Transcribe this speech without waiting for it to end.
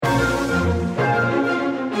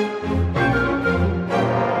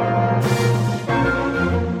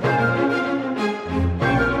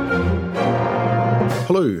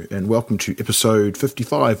Hello and welcome to episode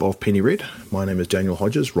 55 of Penny Red. My name is Daniel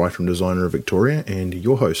Hodges, writer and designer of Victoria, and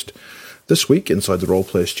your host. This week, inside the Role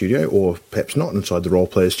Player Studio, or perhaps not inside the Role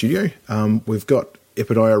Player Studio, we've got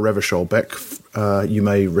Epidiah Ravachol back. You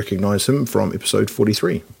may recognise him from episode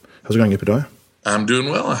 43. How's it going, Epidiah? I'm doing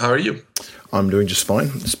well. How are you? I'm doing just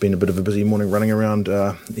fine. It's been a bit of a busy morning running around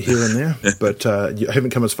here and there, but you haven't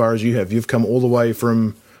come as far as you have. You've come all the way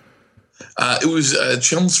from... It was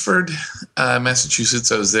Chelmsford,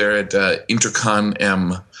 Massachusetts. I was there at Intercon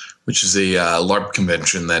M, which is a LARP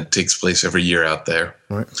convention that takes place every year out there.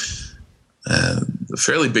 Right. A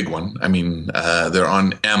fairly big one. I mean, they're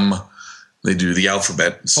on M. They do the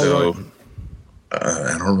alphabet. So,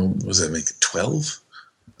 I don't know, was that make it 12?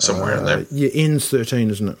 Somewhere in there. Yeah, N's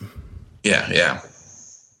 13, isn't it? Yeah. Yeah,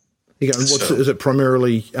 and is it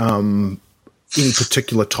primarily... any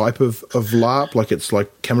particular type of LARP, like it's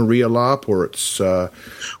like Camarilla LARP, or it's or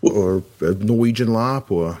Norwegian LARP,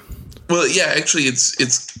 or? Well, yeah, actually,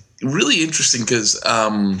 it's really interesting because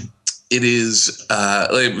it is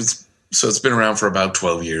so it's been around for about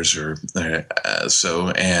 12 years or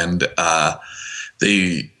so, and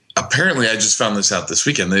they apparently, I just found this out this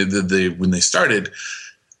weekend. They when they started,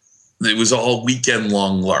 it was all weekend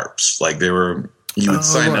long LARPs, like they were. You would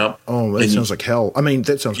sign up. Oh, that sounds like hell. I mean,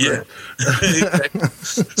 that sounds great. Exactly.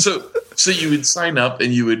 So you would sign up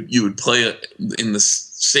and you would play it in the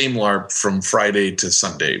same LARP from Friday to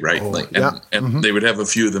Sunday, right? And they would have a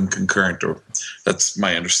few of them concurrent, or that's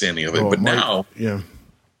my understanding of it. But now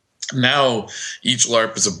each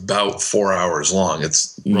LARP is about 4 hours long.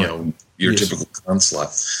 It's your typical con slot.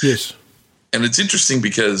 Yes, and it's interesting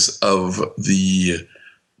because of the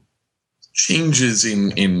changes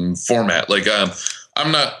in format. Like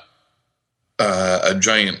I'm not a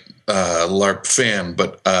giant LARP fan,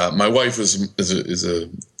 but my wife is a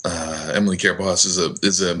Emily Careboss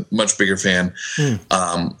is a much bigger fan,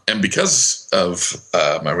 and because of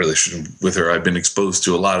my relationship with her, I've been exposed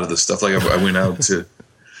to a lot of this stuff. Like I went out to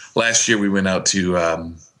last year. We went out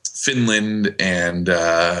to Finland and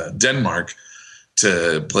Denmark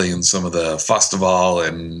to play in some of the Festival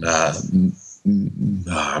and.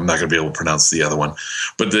 I'm not going to be able to pronounce the other one,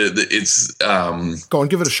 but it's go on,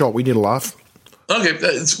 give it a shot. We need a laugh. Okay,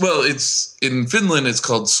 it's in Finland. It's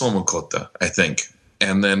called Solmukota, I think,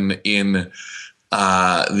 and then in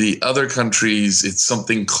the other countries, it's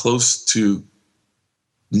something close to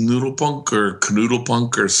Noodlepunk or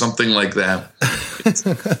Canoodlepunk or something like that.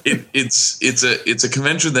 It's a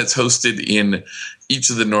convention that's hosted in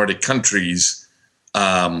each of the Nordic countries.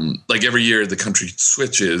 Like every year the country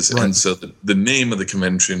switches, right. And so the name of the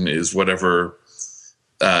convention is whatever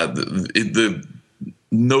the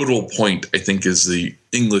nodal point, I think, is the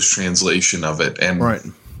English translation of it, and right.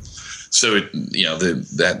 So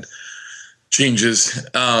that changes.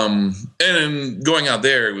 And going out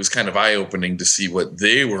there, it was kind of eye opening to see what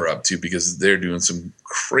they were up to, because they're doing some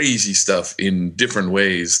crazy stuff in different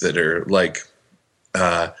ways that are like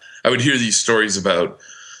I would hear these stories about.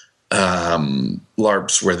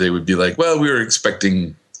 LARPs where they would be like, well, we were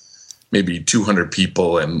expecting maybe 200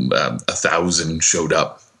 people and 1,000 showed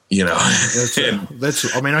up,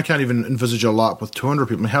 That's I mean, I can't even envisage a LARP with 200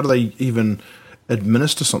 people. I mean, how do they even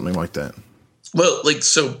administer something like that? Well,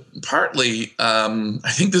 so partly,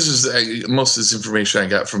 I think this is most of this information I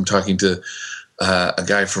got from talking to a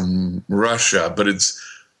guy from Russia, but it's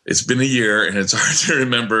been a year and it's hard to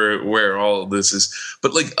remember where all of this is.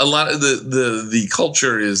 But like a lot of the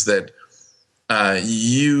culture is that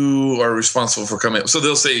you are responsible for coming. So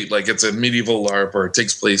they'll say like it's a medieval LARP or it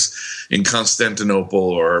takes place in Constantinople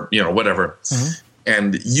or whatever,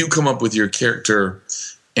 and you come up with your character,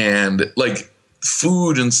 and like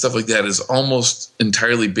food and stuff like that is almost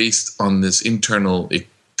entirely based on this internal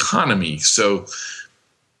economy. So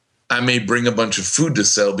I may bring a bunch of food to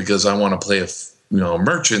sell because I want to play a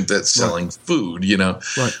merchant that's selling food,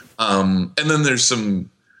 Right. And then there's some,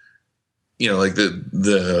 like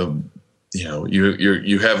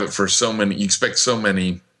you have it for so many, you expect so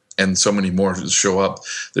many and so many more to show up.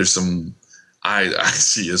 There's some I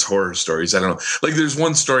see as horror stories. I don't know. Like there's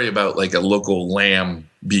one story about like a local lamb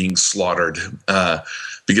being slaughtered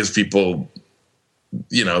because people,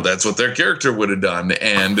 that's what their character would have done.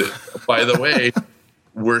 And by the way,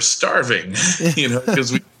 we're starving,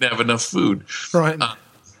 because we didn't have enough food. Right.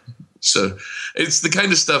 So it's the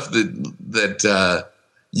kind of stuff that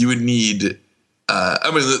you would need.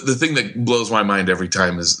 I mean, the thing that blows my mind every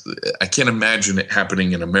time is I can't imagine it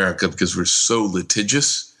happening in America because we're so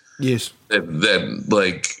litigious. Yes. That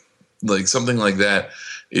like something like that,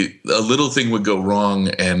 a little thing would go wrong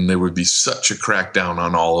and there would be such a crackdown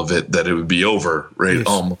on all of it that it would be over, right? Yes.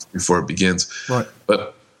 Almost before it begins. Right.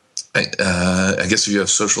 But I guess if you have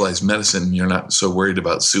socialized medicine, you're not so worried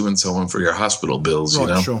about suing someone for your hospital bills. Right,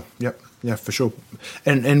 you know? Sure. Yep. Yeah, for sure.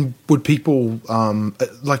 And would people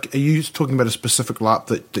like? Are you talking about a specific LARP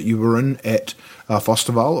that you were in at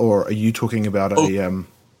Fosterville, or are you talking about a?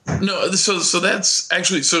 No, so that's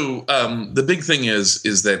actually the big thing is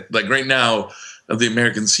that like right now the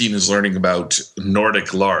American scene is learning about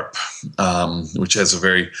Nordic LARP, which has a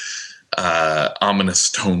very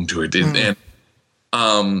ominous tone to it,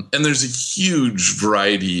 and there's a huge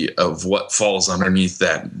variety of what falls underneath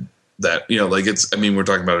that like we're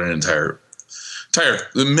talking about an entire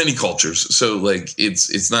many cultures, so like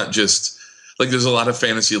it's not just. Like there's a lot of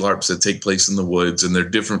fantasy LARPs that take place in the woods, and they're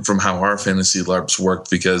different from how our fantasy LARPs work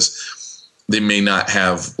because they may not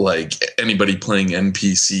have like anybody playing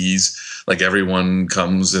NPCs. Like everyone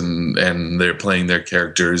comes and they're playing their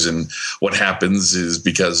characters, and what happens is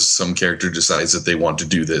because some character decides that they want to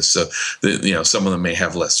do this. So some of them may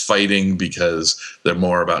have less fighting because they're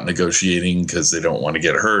more about negotiating because they don't want to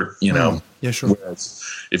get hurt. Yeah, sure. Whereas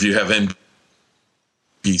if you have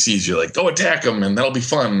NPCs, you're like, go attack them, and that'll be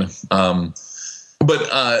fun.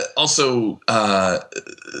 But also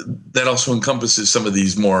that also encompasses some of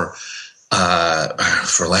these more,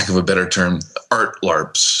 for lack of a better term, art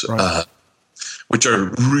LARPs, right. Which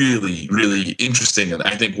are really, really interesting. And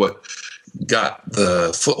I think what got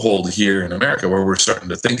the foothold here in America, where we're starting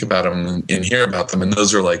to think about them and hear about them, and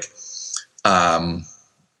those are like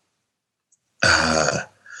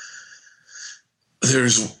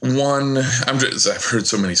there's one. I've heard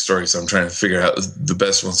so many stories, so I'm trying to figure out the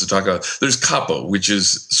best ones to talk about. There's Capo, which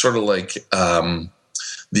is sort of like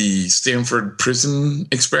the Stanford prison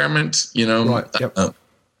experiment, Right. Yep.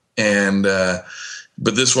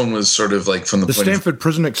 But this one was sort of like from the Stanford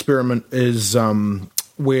prison experiment is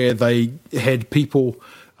where they had people.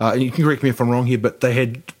 And you can correct me if I'm wrong here, but they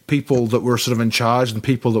had people that were sort of in charge and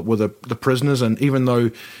people that were the prisoners. And even though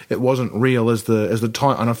it wasn't real as the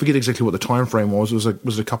time, and I forget exactly what the time frame was. It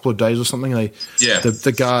was a couple of days or something.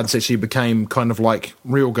 The guards actually became kind of like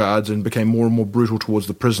real guards and became more and more brutal towards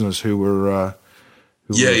the prisoners who were.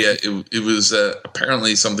 It was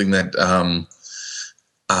apparently something that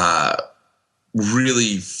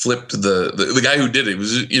really flipped the guy who did it.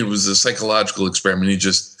 It was a psychological experiment. He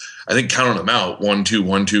just, I think, counted them out 1 2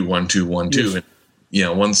 1 2 1 2 1 2, yes.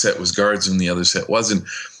 And one set was guards and the other set wasn't,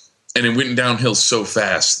 and it went downhill so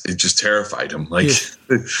fast it just terrified him. Like, yes.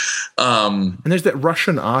 And there's that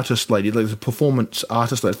Russian artist lady, like the performance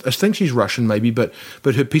artist. I think she's Russian, maybe, but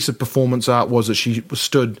her piece of performance art was that she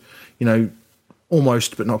stood,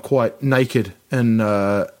 almost but not quite naked in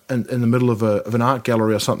the middle of an art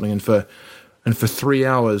gallery or something, and for 3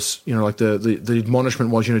 hours, like the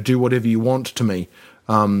admonishment was, do whatever you want to me,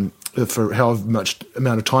 for however much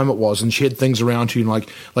amount of time it was, and she had things around you like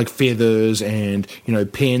feathers and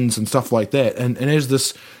pens and stuff like that, and as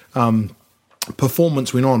this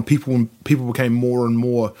performance went on, people became more and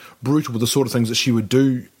more brutal with the sort of things that she would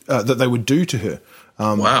do, that they would do to her.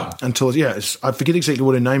 Wow! Until I forget exactly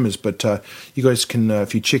what her name is, but you guys can,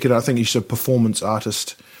 if you check it out, I think she's a performance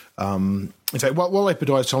artist. In fact, while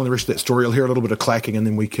Epidio's telling the rest of that story, I'll hear a little bit of clacking, and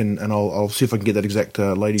then I'll see if I can get that exact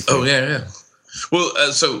lady. Oh yeah. Well,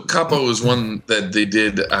 so Capo was one that they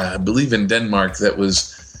did, I believe, in Denmark. That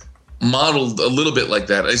was modeled a little bit like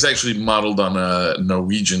that. It's actually modeled on a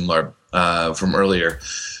Norwegian LARP from earlier.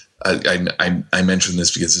 I mentioned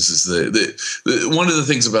this because this is the one of the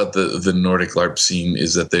things about the Nordic LARP scene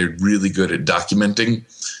is that they're really good at documenting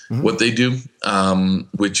what they do,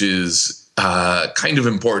 which is kind of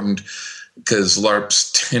important because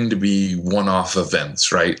LARPs tend to be one-off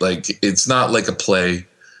events, right? Like it's not like a play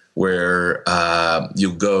where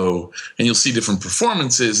you'll go and you'll see different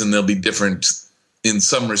performances and they'll be different in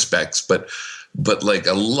some respects, but like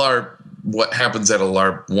a LARP, what happens at a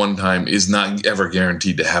LARP one time is not ever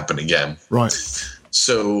guaranteed to happen again. Right.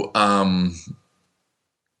 So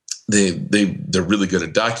they're really good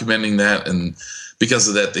at documenting that, and because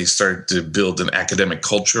of that, they start to build an academic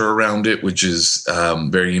culture around it, which is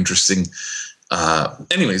very interesting.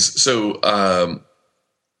 Anyways, so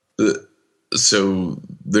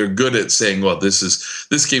they're good at saying, well,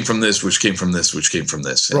 this came from this, which came from this, which came from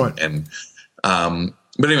this, right?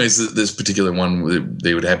 But anyways, this particular one,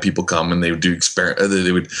 they would have people come and they would do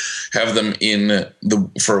they would have them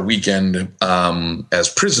for a weekend as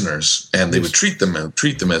prisoners, and they would treat them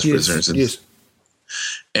as prisoners.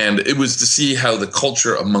 And it was to see how the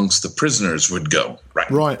culture amongst the prisoners would go, right?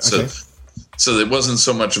 Right. Okay. So it wasn't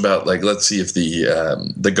so much about like, let's see if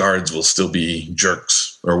the guards will still be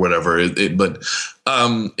jerks, or whatever. But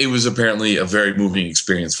it was apparently a very moving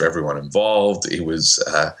experience for everyone involved. It was,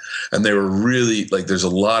 and they were really like, there's a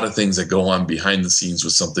lot of things that go on behind the scenes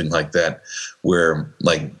with something like that, where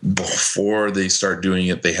like before they start doing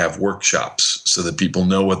it, they have workshops so that people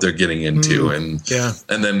know what they're getting into. And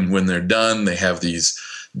then when they're done, they have these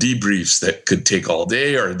debriefs that could take all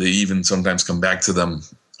day, or they even sometimes come back to them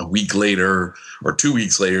a week later or 2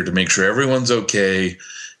 weeks later to make sure everyone's okay.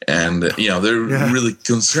 And, they're really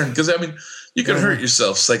concerned because, I mean, you can hurt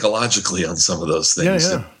yourself psychologically on some of those things.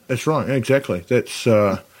 Yeah, that's right. Exactly. That's,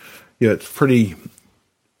 it's pretty,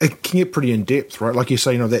 it can get pretty in depth, right? Like you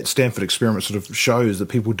say, that Stanford experiment sort of shows that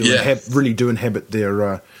people really do inhabit their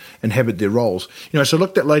roles. So I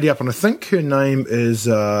looked that lady up, and I think her name is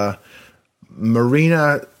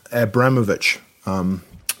Marina Abramovich.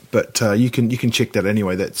 But you can check that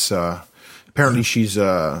anyway. That's apparently she's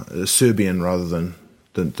Serbian rather than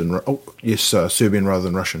Serbian rather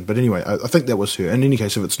than Russian. But anyway, I think that was her. In any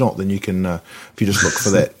case, if it's not, then you can if you just look for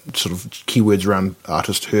that sort of keywords around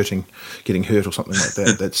artist getting hurt or something like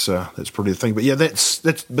that. That's probably the thing. But yeah, that's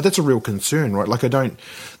a real concern, right? Like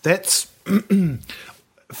that's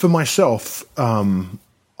for myself.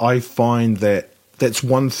 I find that that's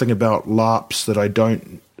one thing about LARPs that I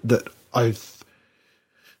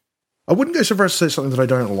wouldn't go so far as to say something that I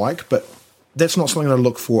don't like, but that's not something I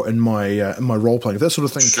look for in my role playing. If that sort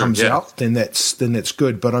of thing comes out, then that's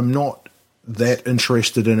good. But I'm not that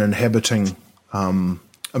interested in inhabiting. I'm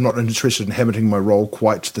not interested in inhabiting my role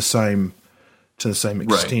quite to the same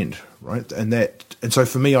extent, right? And so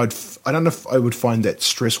for me, I don't know if I would find that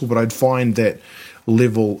stressful, but I'd find that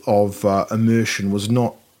level of immersion was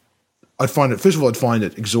not. I'd find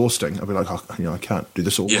it exhausting. I'd be like, I can't do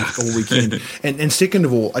this all weekend. And second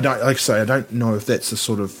of all, I don't know if that's the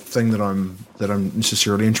sort of thing that I'm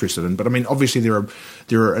necessarily interested in. But I mean, obviously there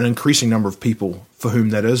are an increasing number of people for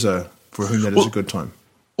whom that is a good time.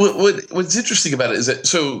 What's interesting about it is that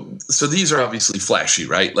so these are obviously flashy,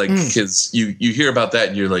 right? Like because you hear about that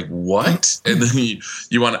and you're like, what? And then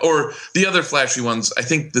you want to, or the other flashy ones. I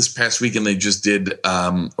think this past weekend they just did,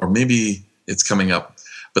 or maybe it's coming up.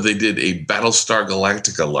 But they did a Battlestar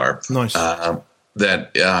Galactica LARP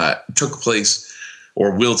that took place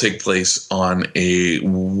or will take place on a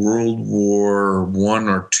World War I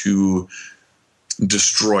or II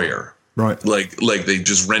destroyer. Right. Like they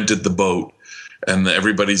just rented the boat and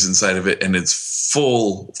everybody's inside of it, and it's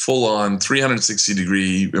full on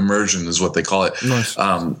 360-degree immersion is what they call it. Nice.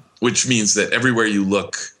 Which means that everywhere you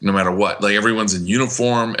look, no matter what, like everyone's in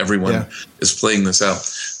uniform, everyone is playing this out.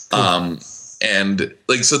 Cool. And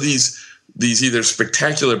like, so these either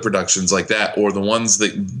spectacular productions like that, or the ones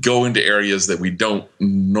that go into areas that we don't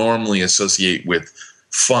normally associate with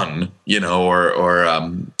fun, or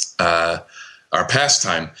our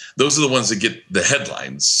pastime. Those are the ones that get the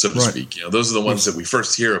headlines, so to speak. Those are the ones that we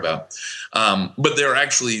first hear about. But they're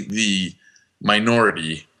actually the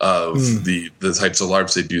minority of the types of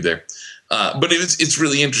LARPs they do there. But it's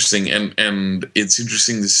really interesting, and it's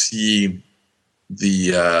interesting to see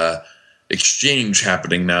the exchange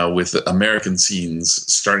happening now with American scenes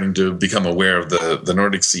starting to become aware of the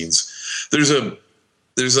Nordic scenes. There's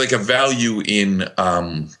like a value in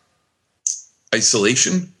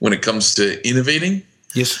isolation when it comes to innovating.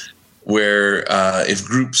 Yes. Where if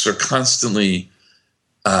groups are constantly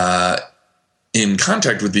in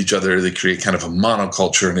contact with each other, they create kind of a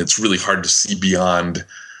monoculture, and it's really hard to see beyond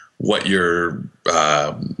what your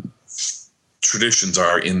traditions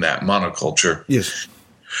are in that monoculture. Yes.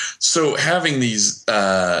 So having these,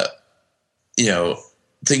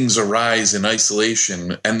 things arise in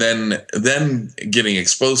isolation and then getting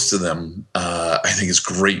exposed to them, I think is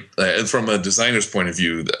great. From a designer's point of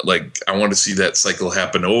view, like I want to see that cycle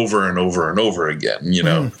happen over and over and over again,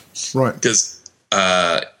 right. Because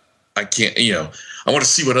I can't, I want to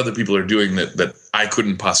see what other people are doing that I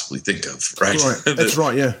couldn't possibly think of. Right. Right. That's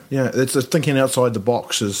right. Yeah. Yeah. It's a thinking outside the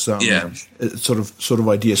box is sort of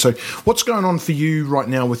idea. So what's going on for you right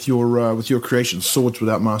now with your creations, Swords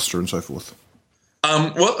Without Master and so forth?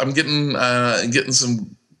 Well, I'm getting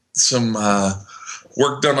some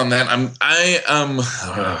work done on that. I'm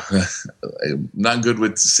not good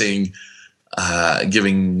with saying,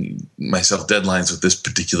 giving myself deadlines with this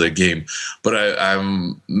particular game, but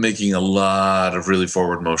I'm making a lot of really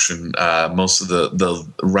forward motion. Most of the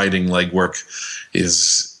writing legwork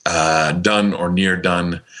is done or near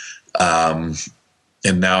done. And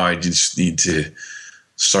now I just need to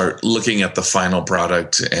start looking at the final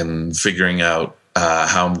product and figuring out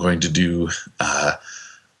how I'm going to do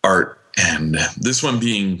art. And this one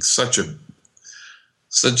being such a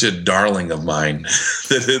darling of mine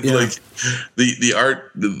that like the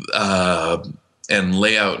art and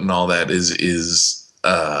layout and all that is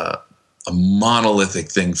a monolithic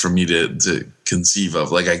thing for me to conceive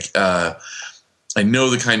of. Like I know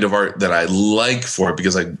the kind of art that I like for it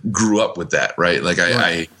because I grew up with that, right? Like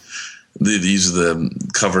these are the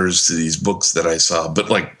covers to these books that I saw, but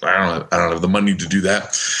like I don't have the money to do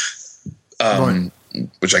that.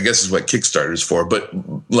 Which I guess is what Kickstarter is for. But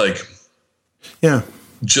like, yeah,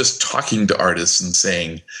 just talking to artists and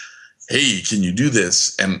saying, "Hey, can you do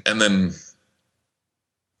this?" and then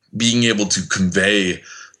being able to convey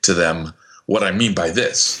to them what I mean by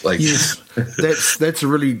this. Like, yes, that's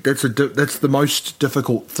the most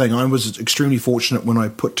difficult thing. I was extremely fortunate when I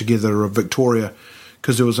put together a Victoria,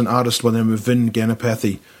 because there was an artist by the name of Vin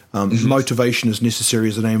Ganapathy. Motivation is Necessary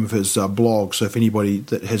is the name of his blog. So if anybody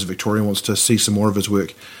that has Victoria wants to see some more of his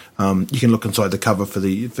work, you can look inside the cover for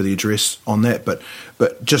the address on that. But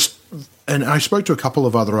just, and I spoke to a couple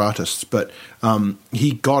of other artists, but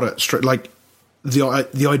he got it straight. Like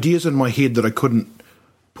the ideas in my head that I couldn't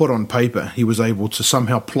put on paper, he was able to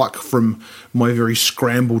somehow pluck from my very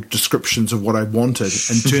scrambled descriptions of what I wanted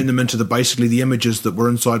and turn them into basically the images that were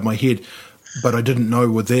inside my head, but I didn't know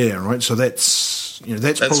were there, right? So that's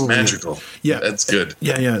probably magical. Yeah, that's good.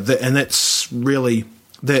 Yeah, and that really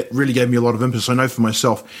gave me a lot of impetus. I know for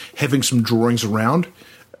myself, having some drawings around,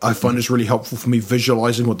 I find is really helpful for me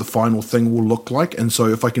visualizing what the final thing will look like. And so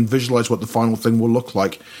if I can visualize what the final thing will look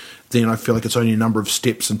like, then I feel like it's only a number of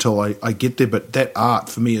steps until I get there. But that art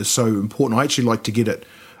for me is so important. I actually like to get it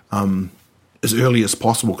as early as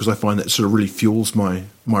possible because I find that sort of really fuels my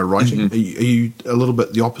writing. Are you a little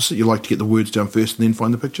bit the opposite? You like to get the words down first and then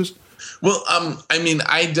find the pictures? Well, I mean,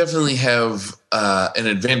 I definitely have an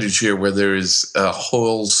advantage here where there is a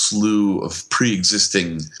whole slew of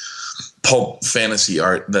pre-existing pulp fantasy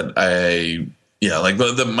art that like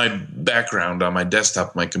my background on my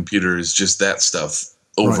desktop, my computer is just that stuff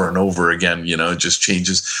over and over again. It just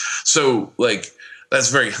changes. So like that's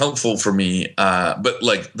very helpful for me. But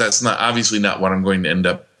like that's obviously not what I'm going to end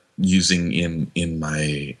up using in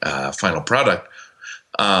my final product.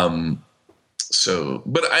 So,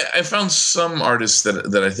 but I found some artists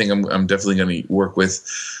that I think I'm definitely going to work with,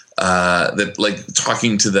 that like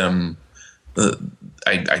talking to them,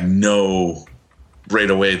 I know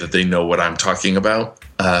right away that they know what I'm talking about.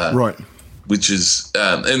 Right. Which is,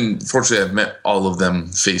 and fortunately I've met all of them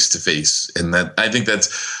face to face. And that, I think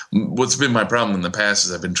that's what's been my problem in the past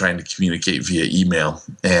is I've been trying to communicate via email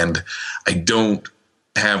and I don't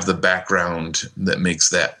have the background that makes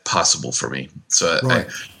that possible for me. So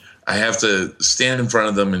I have to stand in front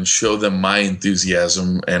of them and show them my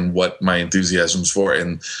enthusiasm and what my enthusiasm's for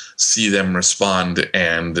and see them respond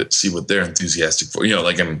and see what they're enthusiastic for,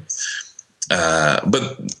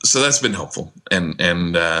 but so that's been helpful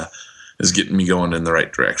and is getting me going in the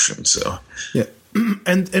right direction. So, yeah.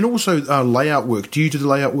 And also layout work. Do you do the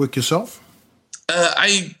layout work yourself?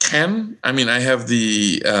 I can. I mean, I have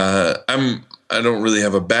I don't really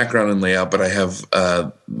have a background in layout, but I have,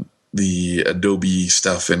 the Adobe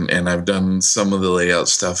stuff and I've done some of the layout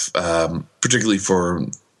stuff, particularly for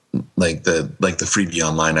like the freebie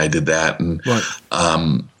online. I did that and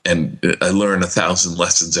I learn 1,000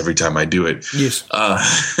 lessons every time I do it. Yes.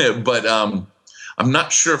 But I'm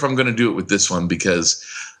not sure if I'm going to do it with this one because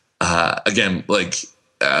again,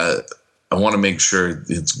 I want to make sure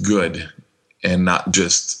it's good and not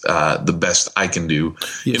just the best I can do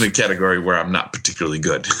in a category where I'm not particularly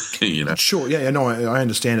good, Sure, yeah, no, I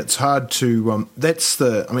understand. It's hard to. I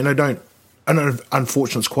don't know if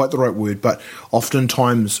unfortunate is quite the right word, but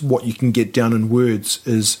oftentimes what you can get down in words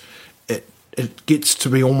is it gets to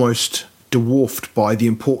be almost dwarfed by the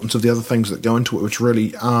importance of the other things that go into it, which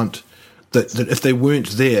really aren't. That if they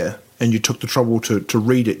weren't there and you took the trouble to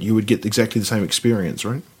read it, you would get exactly the same experience,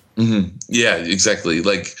 right? Mm-hmm. Yeah, exactly.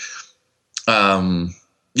 Like.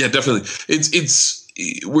 Yeah, definitely.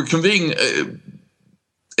 We're conveying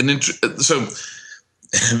so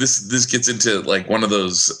this gets into like one of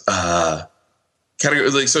those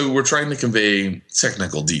categories. Like, so we're trying to convey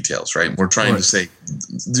technical details, right? We're trying to say,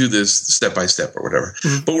 do this step by step or whatever,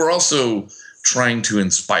 but we're also trying to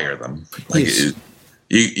inspire them. Like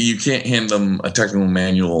you can't hand them a technical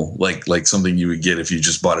manual like something you would get if you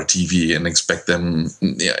just bought a TV and expect them,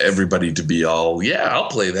 everybody to be all, I'll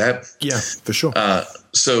play that. Yeah, for sure.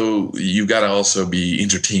 So you got to also be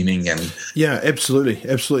entertaining and absolutely,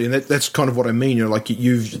 and that's kind of what I mean. Like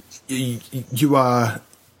you are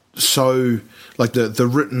so like the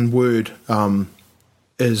written word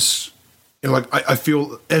is like I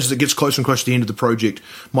feel as it gets closer and closer to the end of the project,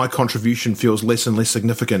 my contribution feels less and less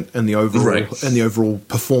significant in the overall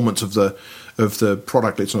performance of the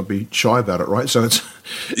product. Let's not be shy about it, right? So it's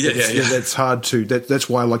that's hard to that's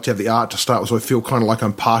why I like to have the art to start with. So I feel kind of like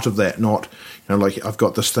I'm part of that, not like I've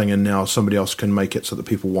got this thing and now somebody else can make it so that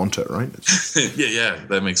people want it, right? yeah,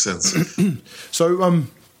 that makes sense. So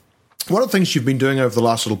one of the things you've been doing over the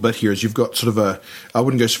last little bit here is you've got sort of I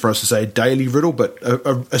wouldn't go so far as to say a daily riddle, but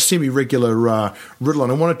a semi-regular riddle.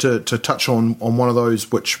 And I wanted to touch on one of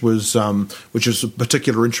those, which was of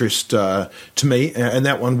particular interest to me. And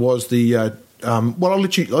that one was the, I'll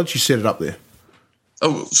let you set it up there.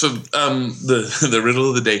 Oh, so the riddle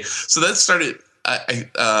of the day. So that started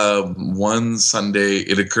one Sunday.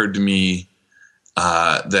 It occurred to me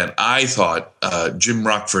that I thought Jim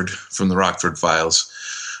Rockford from the Rockford Files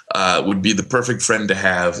would be the perfect friend to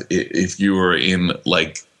have if you were in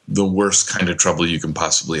like the worst kind of trouble you can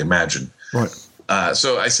possibly imagine. Right.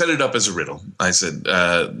 So I set it up as a riddle. I said,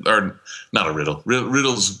 or not a riddle.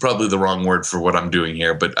 Riddle's probably the wrong word for what I'm doing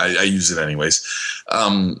here, but I use it anyways.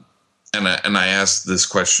 And I asked this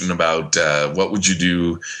question about what would you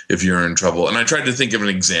do if you're in trouble? And I tried to think of an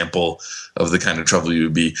example of the kind of trouble you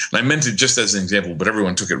would be. And I meant it just as an example, but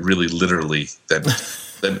everyone took it really literally that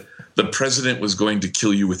the president was going to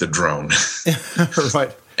kill you with a drone.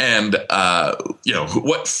 Right. And,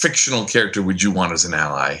 what fictional character would you want as an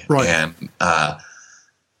ally? Right.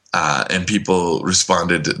 And people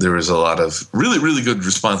responded. There was a lot of really, really good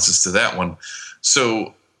responses to that one.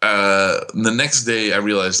 So the next day I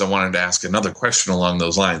realized I wanted to ask another question along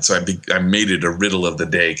those lines. So I made it a riddle of the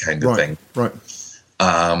day kind of thing. Right.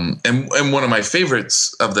 And one of my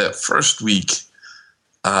favorites of that first week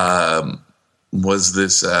was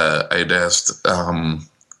this. I had asked,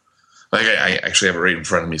 I actually have it right in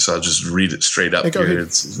front of me, so I'll just read it straight up here.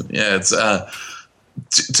 It's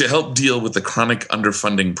to help deal with the chronic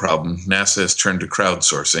underfunding problem, NASA has turned to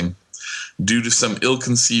crowdsourcing. Due to some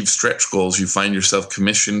ill-conceived stretch goals, you find yourself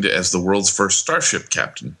commissioned as the world's first starship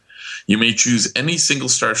captain. You may choose any single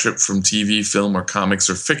starship from TV, film, or comics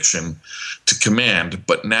or fiction to command,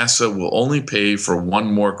 but NASA will only pay for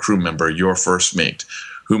one more crew member, your first mate,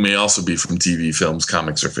 who may also be from TV, films,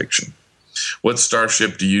 comics, or fiction. What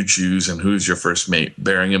starship do you choose and who's your first mate,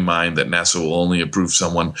 bearing in mind that NASA will only approve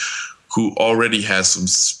someone who already has some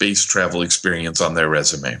space travel experience on their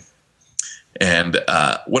resume? And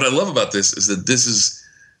what I love about this is that this is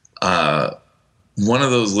one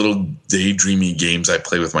of those little daydreamy games I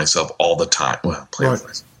play with myself all the time. Well, with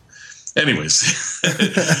myself. Anyways,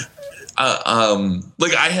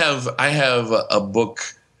 like I have a book.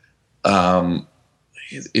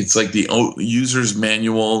 It's like the user's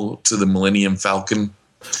manual to the Millennium Falcon.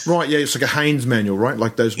 Right, yeah, it's like a Haynes manual, right?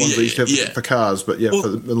 Like those ones they used to have for cars, but for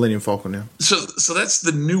the Millennium Falcon now. So that's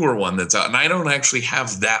the newer one that's out, and I don't actually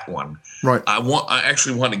have that one. Right. I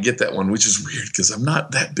actually want to get that one, which is weird because I'm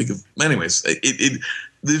not that big of. Anyways,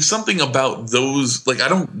 there's something about those. Like I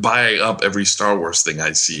don't buy up every Star Wars thing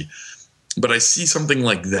I see, but I see something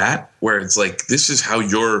like that where it's like this is how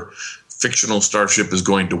your fictional starship is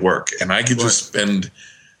going to work, and I could just spend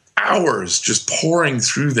hours just pouring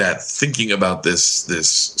through that, thinking about this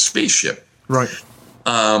spaceship. Right.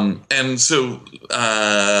 And so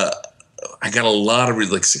I got a lot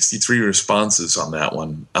of 63 responses on that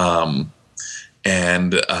one.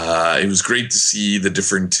 And it was great to see the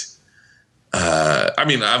different. I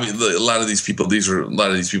mean, a lot of these people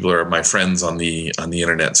are my friends on the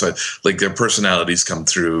internet. So their personalities come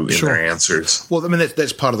through in their answers. Well, I mean,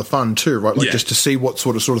 that's part of the fun too, right? Like just to see what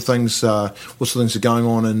sort of things, what sort of things are going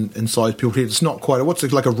on inside people's heads. It's not quite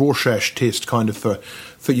like a Rorschach test kind of for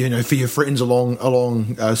your friends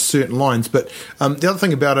along certain lines. But the other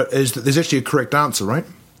thing about it is that there's actually a correct answer, right?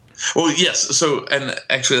 Well, yes. So, and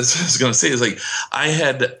actually, that's what I was going to say is I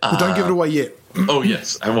had. Well, don't give it away yet. Oh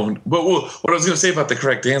yes, I won't. But what I was going to say about the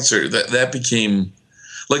correct answer that became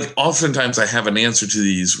oftentimes I have an answer to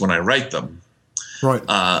these when I write them, right?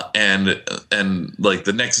 And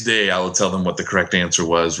the next day I will tell them what the correct answer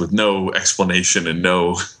was with no explanation and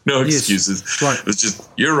no excuses. Yes, right. It's just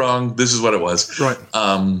you're wrong. This is what it was. Right.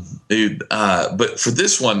 But for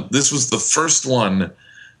this one, this was the first one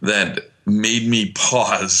that made me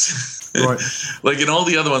pause. Right. In all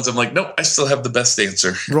the other ones, I'm like, nope, I still have the best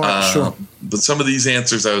answer. Right, sure. But some of these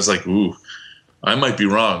answers, I was like, ooh, I might be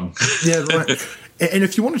wrong. Yeah, right. And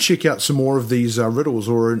if you want to check out some more of these riddles,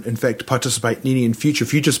 or in fact participate in any in future,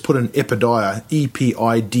 if you just put in Epidiah,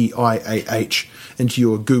 Epidiah, into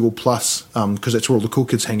your Google Plus, because that's where all the cool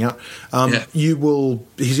kids hang out, you will.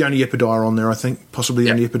 He's the only Epidiah on there, I think, possibly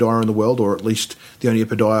the only Epidiah in the world, or at least the only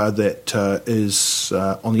Epidiah that is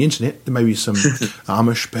on the internet. There may be some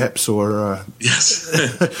Amish, perhaps, or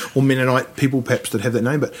or Mennonite people, perhaps, that have that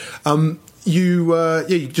name, but. You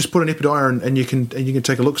just put an Epidiah and you can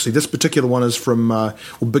take a look. See, this particular one is from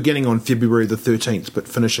beginning on February the 13th, but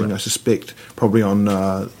finishing, I suspect, probably on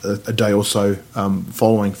a day or so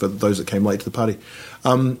following for those that came late to the party.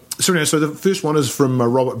 So the first one is from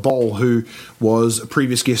Robert Boll, who was a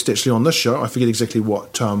previous guest actually on this show. I forget exactly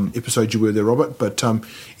what episode you were there, Robert, but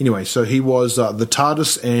anyway, so he was the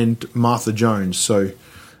TARDIS and Martha Jones. So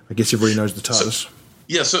I guess everybody knows the TARDIS.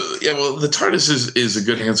 Well, the TARDIS is a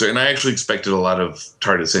good answer, and I actually expected a lot of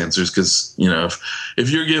TARDIS answers because, if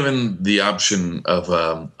you're given the option of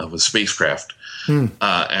a spacecraft,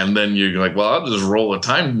 and then you're like, well, I'll just roll a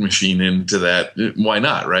time machine into that. Why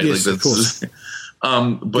not, right? Yes, like of course.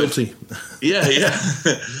 Guilty.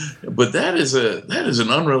 But that is an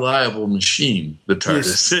unreliable machine, the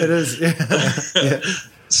TARDIS. Yes, it is. Yeah.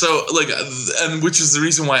 So, and which is the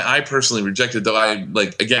reason why I personally rejected, though I,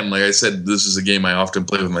 like I said, this is a game I often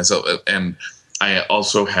play with myself, and I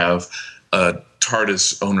also have a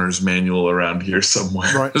TARDIS owner's manual around here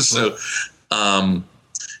somewhere. Right. So, I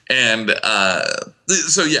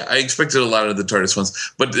expected a lot of the TARDIS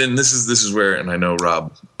ones, but then this is where, and I know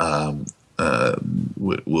Rob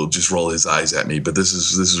will just roll his eyes at me, but this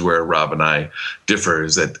is where Rob and I differ,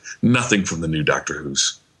 is that nothing from the new Doctor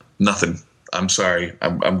Who's. Nothing. I'm sorry.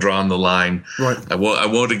 I'm drawing the line. Right. I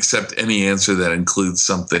won't accept any answer that includes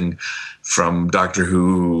something from Doctor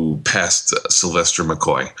Who past Sylvester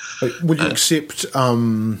McCoy. Would you accept?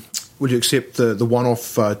 Would you accept the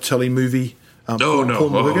one-off telly movie? No. Paul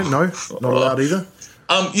McGuigan? No, not allowed either.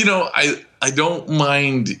 I don't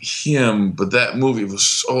mind him, but that movie was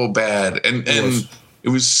so bad, and it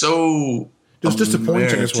was so. It was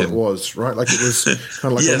disappointing, is what it was, right? Like, it was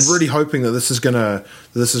kind of like, I'm really hoping that this is gonna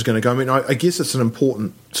go. I mean, I guess it's an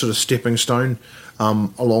important sort of stepping stone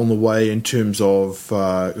along the way in terms of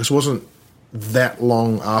it wasn't that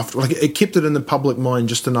long after. Like, it kept it in the public mind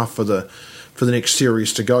just enough for the next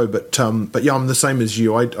series to go. But yeah, I'm the same as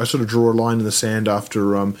you. I sort of draw a line in the sand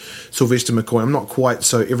after Sylvester McCoy. I'm not quite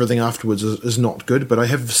so. Everything afterwards is not good, but I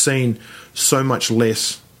have seen so much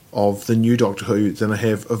less of the new Doctor Who than I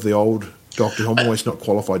have of the old Doctor Who. I'm always not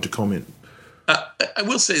qualified to comment. I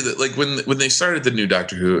will say that, like, when they started the new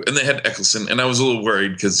Doctor Who, and they had Eccleston, and I was a little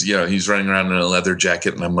worried because he's running around in a leather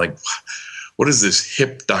jacket, and I'm like, what is this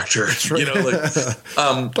hip Doctor? Right.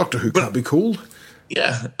 Doctor Who can't be cool.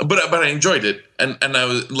 Yeah, but I enjoyed it, and I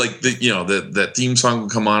was like, that theme song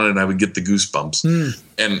would come on, and I would get the goosebumps,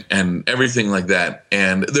 and everything like that.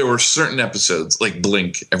 And there were certain episodes, like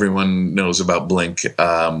Blink. Everyone knows about Blink.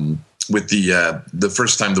 With the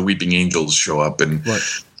first time the Weeping Angels show up, and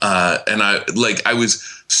I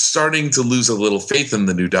was starting to lose a little faith in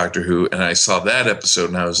the new Doctor Who, and I saw that episode,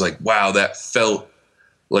 and I was like, wow, that felt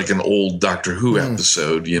like an old Doctor Who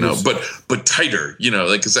episode, yes. but tighter,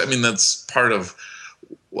 because I mean, that's part of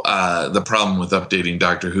the problem with updating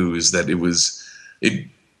Doctor Who, is that it was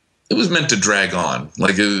meant to drag on,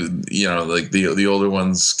 like the older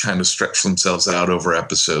ones kind of stretch themselves out over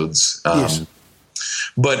episodes. Yes.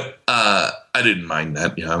 But I didn't mind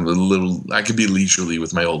that. I could be leisurely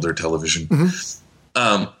with my older television.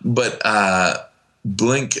 Mm-hmm. But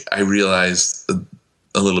Blink, I realized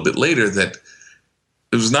a little bit later that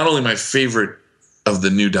it was not only my favorite of the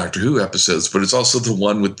new Doctor Who episodes, but it's also the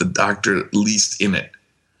one with the Doctor least in it.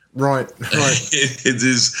 Right. It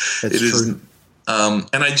is. That's true.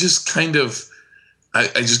 And I just kind of, I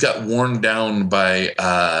just got worn down by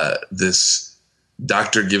this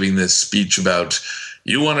Doctor giving this speech about,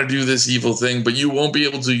 you want to do this evil thing, but you won't be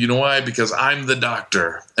able to. You know why? Because I'm the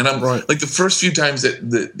Doctor. And I'm like, the first few times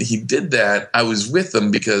that he did that, I was with him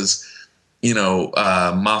because,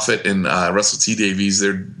 Moffat and Russell T Davies,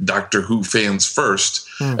 they're Doctor Who fans first,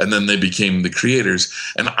 and then they became the creators.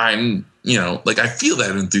 And I'm, I feel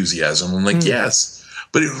that enthusiasm. I'm like, yes,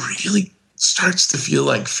 but it really starts to feel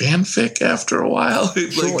like fanfic after a while.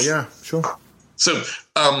 Sure. So,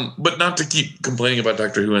 but not to keep complaining about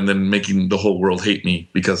Doctor Who and then making the whole world hate me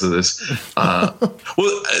because of this.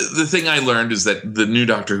 The thing I learned is that the new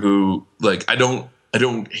Doctor Who, like, I don't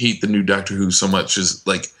hate the new Doctor Who so much as,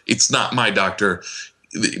 like, it's not my Doctor.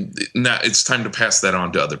 now it's time to pass that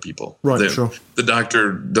on to other people. Right, sure. The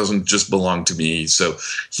Doctor doesn't just belong to me, so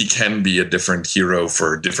he can be a different hero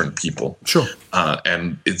for different people. Sure.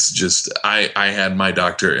 And it's just I had my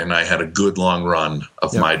Doctor, and I had a good long run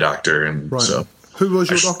of my Doctor, and so who was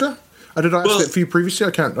your Doctor? Did I ask that for you previously? I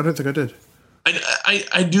don't think I did.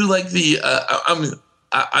 I do like the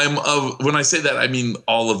I'm when I say that, I mean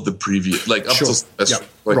all of the previous, like up to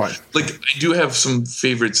right. Like I do have some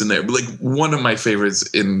favorites in there, but like one of my favorites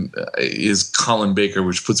is Colin Baker,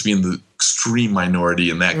 which puts me in the extreme minority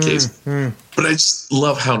in that case. But I just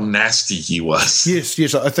love how nasty he was. Yes.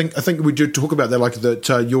 I think we did talk about that, like that.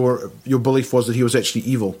 Your belief was that he was actually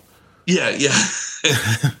evil. Yeah,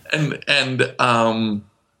 and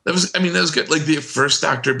that was good. Like the first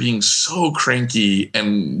Doctor being so cranky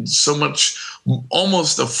and so much,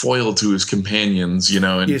 almost a foil to his companions,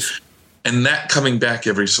 and and that coming back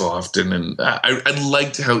every so often. And I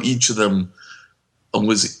liked how each of them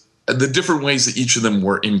was the different ways that each of them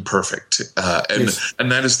were imperfect,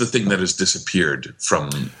 and that is the thing that has disappeared from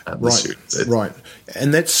the series. Right,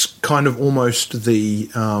 and that's kind of almost the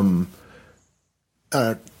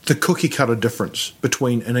cookie cutter difference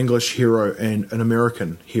between an English hero and an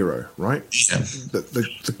American hero, right? Yeah.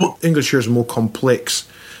 The English hero is more complex,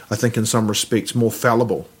 I think, in some respects, more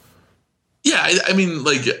fallible. Yeah, I mean,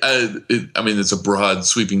 like, it's a broad,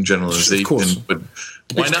 sweeping generalization, of course. But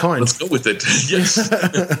why not? Let's go with it. Yes.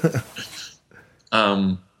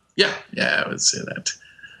 I would say that.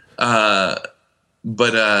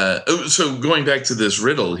 So going back to this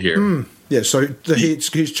riddle here. So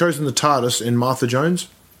he's chosen the TARDIS and Martha Jones.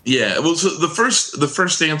 Yeah, well, so the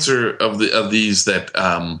first answer of these that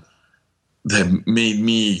that made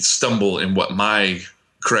me stumble in what my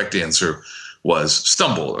correct answer was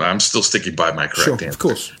stumble. I'm still sticking by my correct answer. Of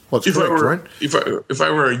course. Well, it's correct, right? If I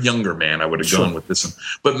were a younger man, I would have gone with this one.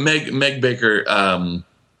 But Meg Baker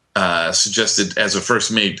suggested as a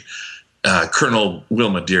first mate Colonel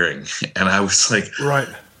Wilma Deering, and I was like, right.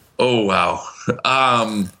 Oh wow.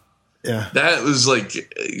 Yeah. That was like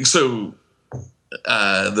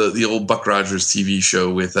the old Buck Rogers TV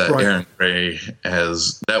show with Aaron Gray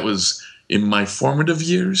that was in my formative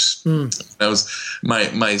years. That was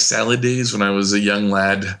my salad days when I was a young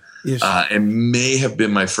lad. Yes. And may have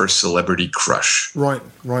been my first celebrity crush. Right.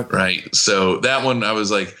 So that one I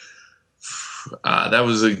was like, that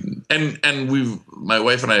was my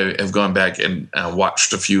wife and I have gone back and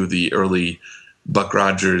watched a few of the early Buck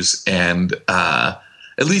Rogers, and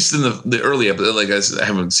at least in the early episode, like I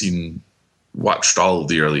haven't watched all of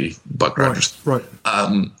the early Buck Rogers. Right.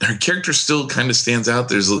 Her character still kind of stands out.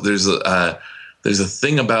 There's a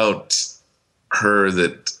thing about her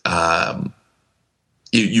that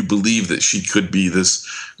you believe that she could be this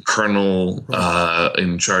colonel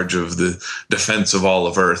in charge of the defense of all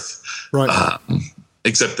of Earth. Right.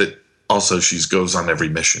 Except that also she goes on every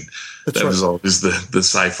mission. That was always the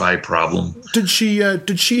sci-fi problem. Did she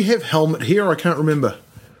have helmet hair? I can't remember.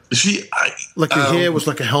 Her hair was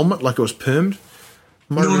like a helmet, like it was permed.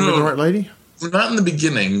 Am I remembering the right lady? Not in the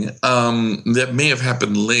beginning. That may have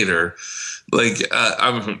happened later. Like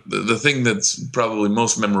the thing that's probably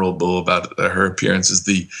most memorable about her appearance is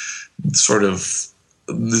the sort of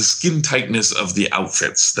the skin tightness of the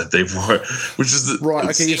outfits that they wore, which is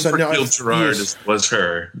Gerard was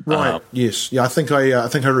her. Right. Yes. Yeah. I think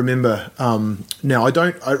I remember. Now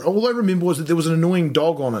all I remember was that there was an annoying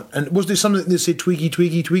dog on it, and was there something that said Twiggy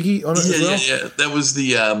Twiggy Twiggy on it as well? Yeah. That was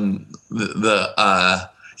there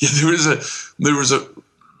was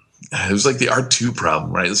it was like the R2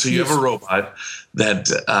 problem, right? So you have a robot that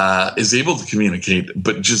is able to communicate,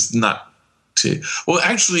 but just not to. Well,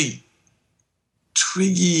 actually,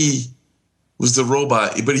 Twiggy was the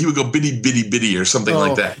robot, but he would go bitty bitty bitty or something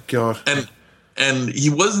like that. God. And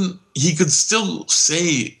he could still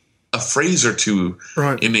say a phrase or two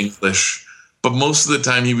in English, but most of the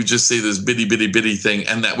time he would just say this bitty bitty bitty thing,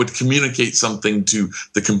 and that would communicate something to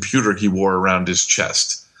the computer he wore around his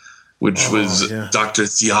chest, which was Dr.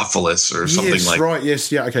 Theophilus or something like that. Right,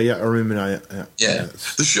 yes, yeah, okay, yeah, I remember now. Yeah.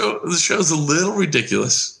 The show's a little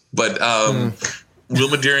ridiculous, but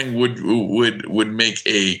Wilma Deering would make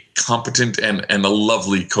a competent and a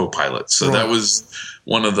lovely co-pilot. So that was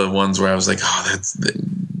one of the ones where I was like, oh, that's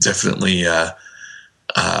definitely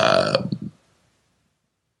caught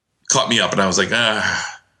me up. And I was like,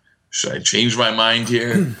 should I change my mind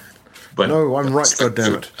here? But no, I'm right,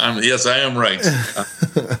 goddammit. Yes, I am right.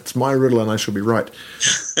 It's my riddle and I shall be right.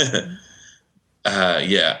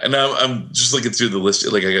 Yeah. And I'm just looking through the list.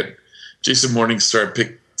 Like I got Jason Morningstar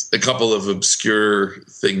picked a couple of obscure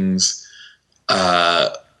things.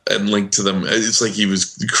 and linked to them. It's like he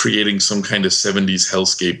was creating some kind of 70s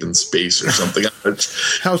hellscape in space or something.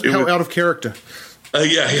 How out of character.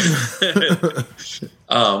 Yeah.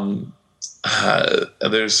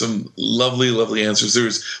 There's some lovely answers. There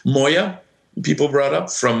was Moya, people brought up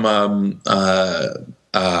from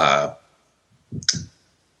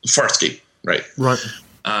Farscape, right?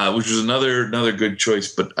 Which was another good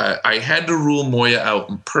choice. But I had to rule Moya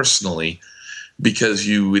out personally because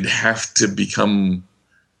you would have to become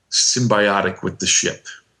symbiotic with the ship,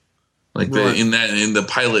 like in the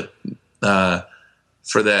pilot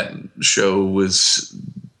for that show was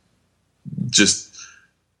just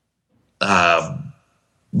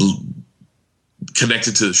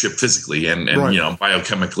connected to the ship physically and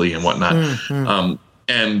biochemically and whatnot.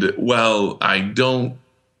 And while I don't.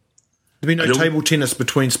 There'd be no table tennis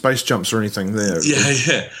between space jumps or anything there.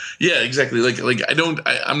 Yeah, exactly. Like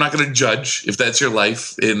I'm not going to judge if that's your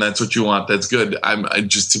life and that's what you want. That's good.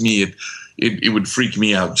 To me, it would freak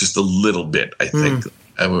me out just a little bit. I think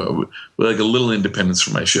like a little independence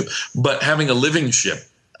from my ship, but having a living ship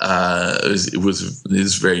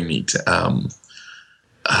is very neat. One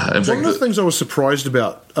of the things I was surprised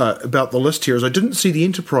about the list here is I didn't see the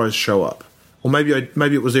Enterprise show up, or maybe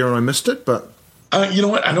it was there and I missed it, but. You know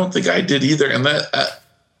what? I don't think I did either. And that,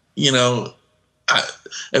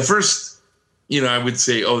 at first, I would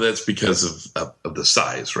say, oh, that's because of the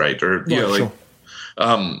size, right? Or, sure.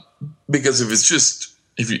 Because if it's just,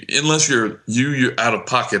 unless you're out of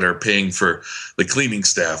pocket are paying for the cleaning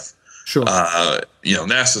staff, sure.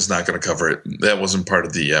 NASA's not going to cover it. That wasn't part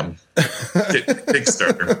of the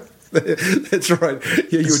Kickstarter. That's right.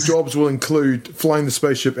 Yeah, your jobs will include flying the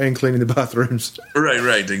spaceship and cleaning the bathrooms.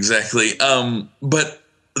 Right, exactly. But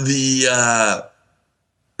the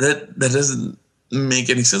that doesn't make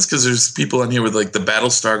any sense because there's people on here with like the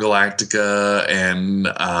Battlestar Galactica and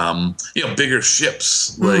bigger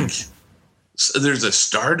ships. Like there's a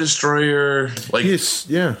Star Destroyer. Like yes,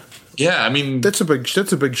 yeah. I mean that's a big ship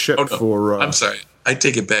for. I'm sorry. I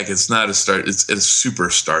take it back. It's not a star. It's a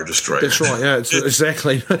super Star Destroyer. That's right. Yeah, it's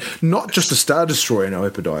exactly not just a Star Destroyer. No,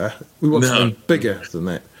 Obadiah. We want something bigger than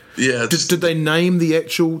that. Yeah. Did they name the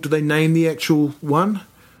actual? Did they name the actual one?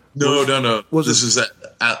 No. This is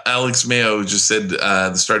Alex Mayo just said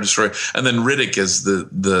the Star Destroyer, and then Riddick is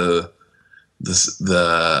the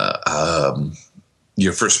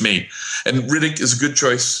your first mate, and Riddick is a good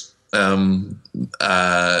choice. Obviously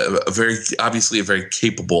a very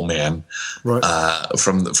capable man, right?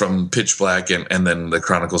 From Pitch Black and then the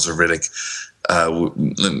Chronicles of Riddick,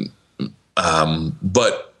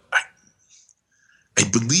 but I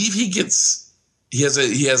believe he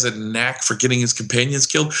has a knack for getting his companions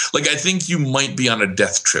killed. Like I think you might be on a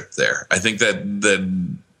death trip there. I think that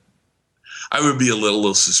I would be a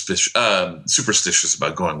little superstitious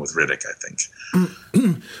about going with Riddick. I think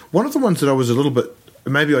one of the ones that I was a little bit.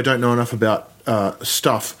 Maybe I don't know enough about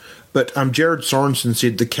stuff, but Jared Sorensen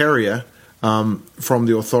said the Carrier from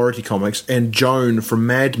the Authority comics and Joan from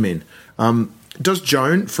Mad Men. Does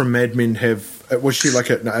Joan from Mad Men was she like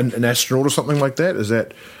an astronaut or something like that? Is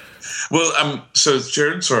that? Well, so it's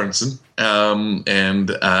Jared Sorensen, and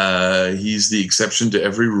he's the exception to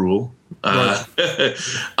every rule. Right.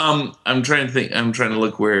 I'm trying to think. I'm trying to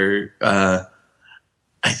look where. I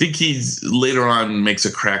think he's later on makes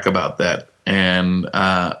a crack about that. And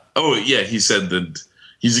he said that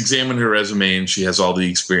he's examined her resume and she has all the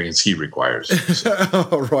experience he requires. So,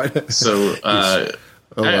 right. So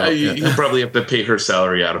you'll probably have to pay her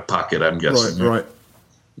salary out of pocket, I'm guessing. Right.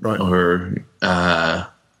 Or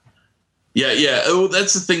yeah. Oh,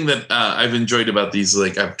 that's the thing that I've enjoyed about these.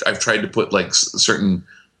 Like I've tried to put like certain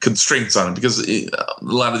constraints on it because a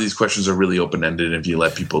lot of these questions are really open ended. If you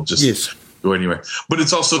let people just go anywhere, but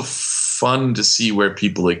it's also fun to see where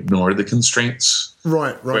people ignore the constraints.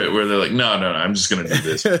 Right. Where they're like, no, I'm just going to do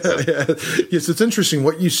this. Yes, it's interesting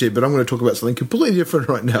what you said, but I'm going to talk about something completely different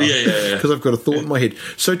right now. Yeah. Because I've got a thought in my head.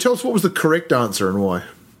 So tell us, what was the correct answer and why?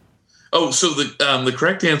 Oh, so the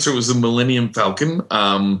correct answer was the Millennium Falcon,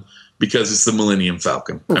 because it's the Millennium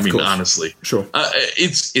Falcon. Of course. Honestly. Sure.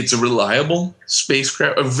 It's a reliable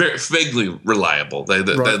spacecraft, very vaguely reliable.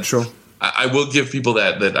 Sure. I will give people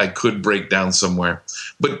that I could break down somewhere,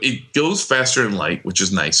 but it goes faster in light, which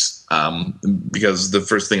is nice. Because the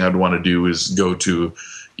first thing I'd want to do is go to,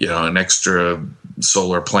 an extra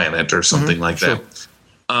solar planet or something like that.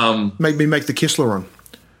 Make the Kessler run.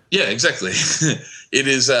 Yeah, exactly. It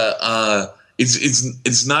is.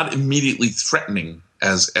 It's not immediately threatening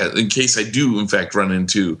as in case I do in fact run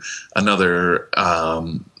into another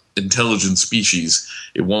intelligent species.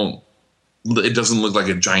 It doesn't look like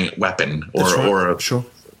a giant weapon or a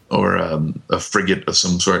frigate of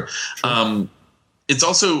some sort. Sure. it's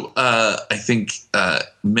also I think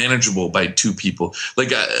manageable by two people. Like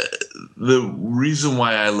the reason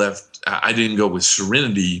why I didn't go with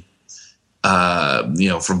Serenity,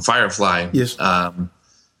 from Firefly. Yes.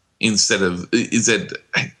 Instead of is that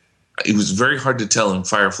it was very hard to tell in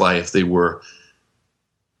Firefly if they were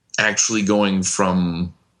actually going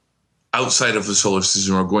from outside of the solar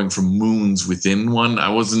system or going from moons within one. I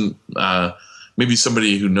wasn't. Maybe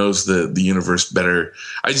somebody who knows the universe better.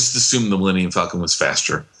 I just assumed the Millennium Falcon was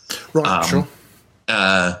faster. Right. Sure.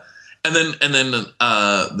 And then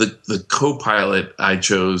the co-pilot I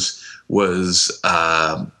chose was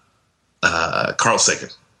Carl Sagan.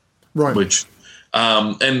 Right. Which,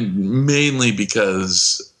 and mainly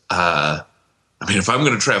because, if I'm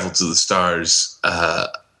going to travel to the stars,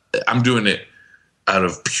 I'm doing it out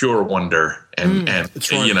of pure wonder and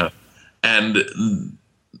right. and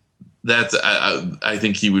that I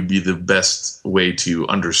think he would be the best way to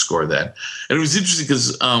underscore that. And it was interesting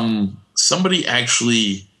because somebody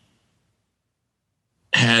actually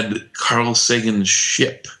had Carl Sagan's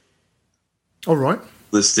ship. All right.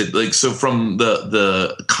 Listed, like, so from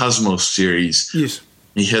the Cosmos series. Yes.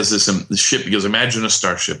 He has this ship. He goes, imagine a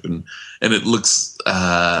starship, and it looks.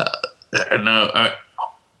 And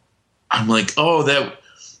I'm like, oh, that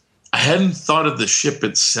I hadn't thought of the ship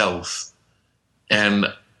itself, and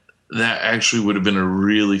that actually would have been a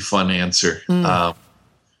really fun answer.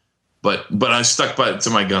 But I stuck to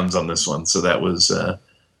my guns on this one, so that was.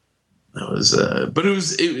 But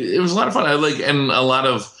it was a lot of fun. I like, and a lot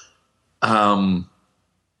of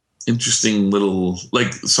interesting little,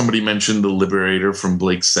 like somebody mentioned the Liberator from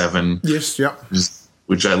Blake 7. Yes, yeah.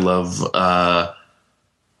 Which I love. The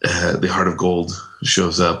Heart of Gold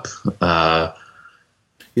shows up.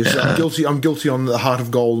 Yes, I'm guilty on the Heart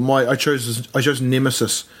of Gold. I chose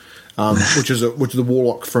Nemesis, which is the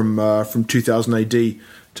warlock from 2000 AD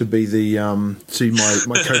to be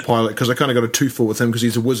my co-pilot, because I kind of got a twofer with him because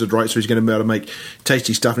he's a wizard, right? So he's going to be able to make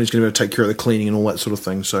tasty stuff, and he's going to be able to take care of the cleaning and all that sort of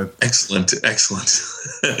thing. So excellent. So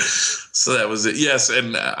that was it. Yes,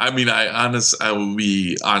 and I will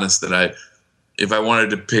be honest that if I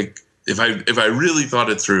wanted to pick, if I really thought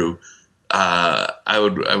it through, I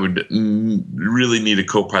would really need a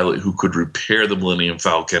co-pilot who could repair the Millennium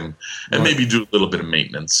Falcon and maybe do a little bit of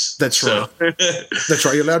maintenance. That's right. That's right.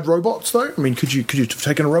 Are you allowed robots though? I mean, could you have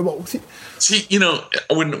taken a robot with you? See,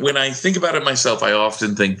 when I think about it myself, I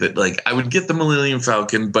often think that like I would get the Millennium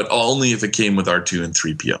Falcon, but only if it came with R2 and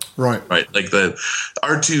 3PO. Right. Like the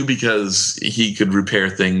R2 because he could repair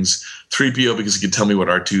things, 3PO because he could tell me what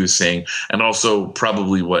R2 is saying, and also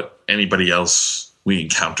probably what anybody else we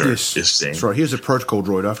encounter is saying. That's right. He is a protocol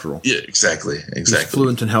droid after all. Yeah, exactly. He's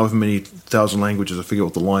fluent in however many thousand languages. I forget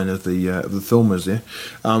what the line of the film is there.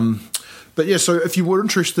 But yeah, so if you were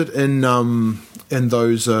interested in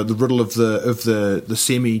those the riddle of the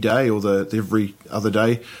semi day or the every other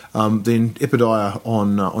day, then Epidia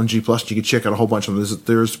on G Plus, you could check out a whole bunch of them.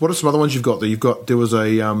 There's what are some other ones you've got there? You've got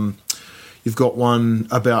one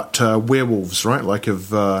about werewolves, right? Like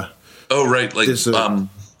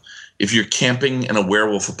if you're camping in a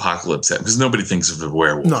werewolf apocalypse, because nobody thinks of a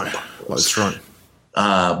werewolf. No, apocalypse. that's right.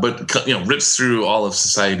 But rips through all of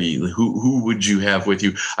society. Who would you have with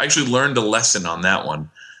you? I actually learned a lesson on that one,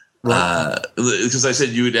 right? Because I said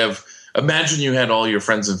you would have. Imagine you had all your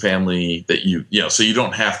friends and family that so you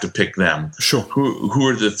don't have to pick them. Sure. Who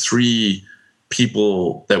are the three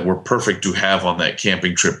people that were perfect to have on that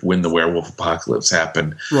camping trip when the werewolf apocalypse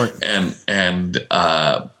happened? Right. And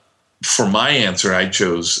for my answer, I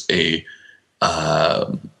chose a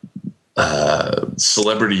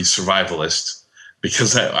celebrity survivalist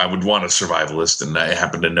because I would want a survivalist, and I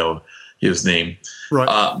happen to know his name. Right.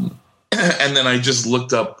 And then I just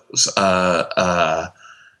looked up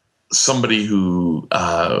somebody who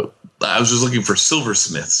I was just looking for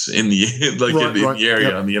silversmiths in the the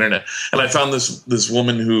area on the internet, and I found this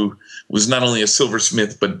woman who was not only a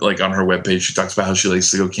silversmith, but like on her webpage, she talks about how she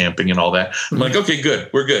likes to go camping and all that. I'm like, okay, good,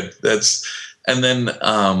 we're good. And then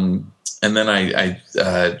I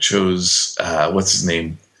chose what's his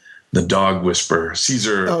name, the dog whisperer,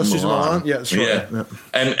 Caesar Milan. Yeah, that's right. Yeah.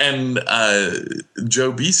 And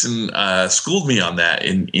Joe Beeson schooled me on that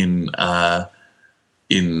in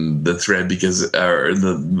the thread in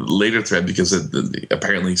the later thread because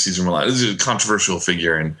apparently Caesar Milan is a controversial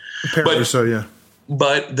figure, and apparently so, yeah.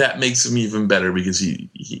 But that makes him even better because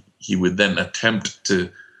he would then attempt to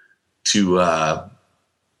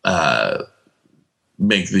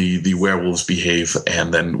make the werewolves behave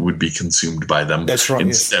and then would be consumed by them. That's right,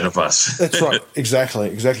 instead of us. That's right.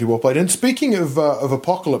 Exactly well played. And speaking of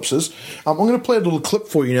apocalypses, I'm going to play a little clip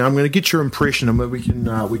for you now. I'm going to get your impression, and we can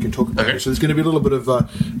talk about it. So there's going to be a little bit of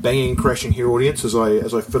banging and crashing here, audience, as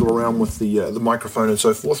I fiddle around with the microphone and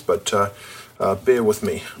so forth. But bear with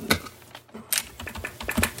me.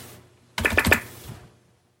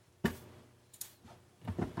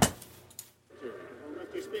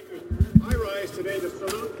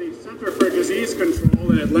 For Disease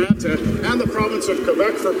Control in Atlanta and the province of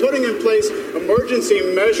Quebec for putting in place emergency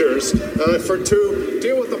measures to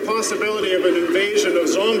deal with the possibility of an invasion of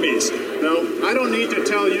zombies. Now, I don't need to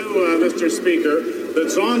tell you, Mr. Speaker, that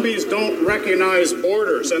zombies don't recognize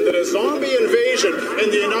borders and that a zombie invasion in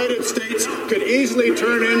the United States could easily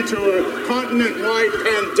turn into a continent-wide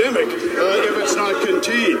pandemic if it's not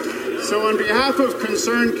contained. So on behalf of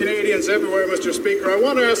concerned Canadians everywhere, Mr. Speaker, I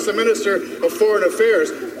want to ask the Minister of Foreign Affairs,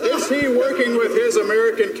 is he working with his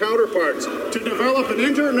American counterparts to develop an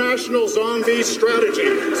international zombie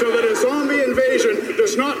strategy so that a zombie invasion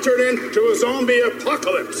does not turn into a zombie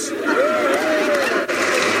apocalypse?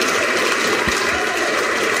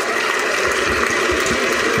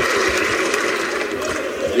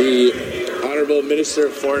 The Honourable Minister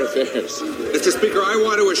of Foreign Affairs. Mr. Speaker, I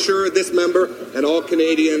want to assure this member and all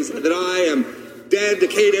Canadians that I am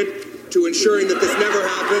dedicated to ensuring that this never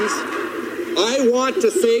happens. I want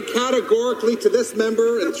to say categorically to this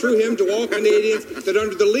member and through him to all Canadians that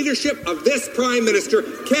under the leadership of this Prime Minister,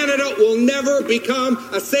 Canada will never become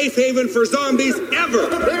a safe haven for zombies, ever.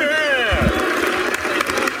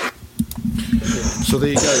 So there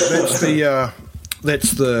you go.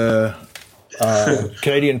 That's the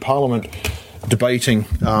Canadian Parliament debating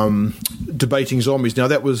zombies. Now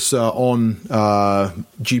that was on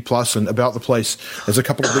G Plus and About the Place as a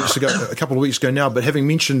couple of weeks ago now. But having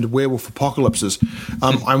mentioned werewolf apocalypses,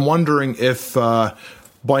 I'm wondering if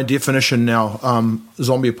by definition now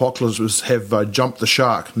zombie apocalypses have jumped the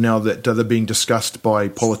shark now that they're being discussed by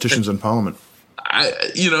politicians in Parliament.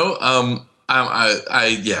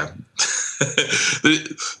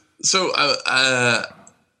 So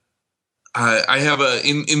I have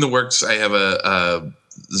in the works. I have a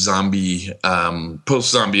zombie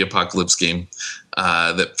post-zombie apocalypse game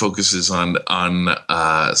that focuses on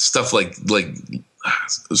stuff like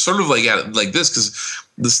sort of like this, because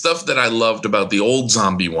the stuff that I loved about the old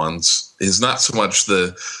zombie ones is not so much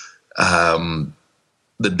the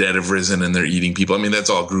dead have risen and they're eating people. I mean, that's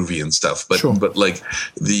all groovy and stuff, but sure. But like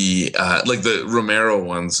the Romero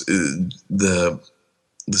ones, the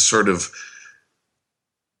sort of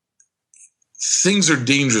things are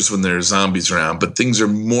dangerous when there are zombies around, but things are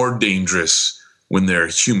more dangerous when there are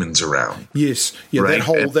humans around. Yes, yeah, right?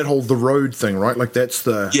 that whole the road thing, right? Like that's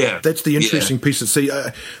the interesting piece. That see,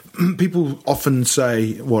 people often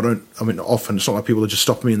say, often it's not like people are just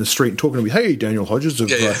stopping me in the street and talking to me. Hey, Daniel Hodges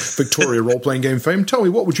of Victoria role playing game fame, tell me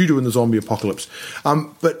what would you do in the zombie apocalypse?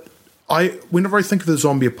 But whenever I think of the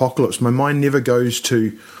zombie apocalypse, my mind never goes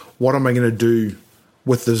to what am I going to do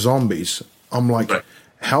with the zombies. I'm like,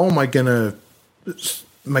 how am I going to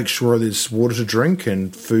make sure there's water to drink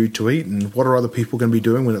and food to eat, and what are other people going to be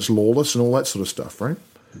doing when it's lawless and all that sort of stuff, right?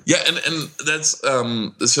 Yeah, and that's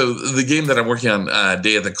so the game that I'm working on,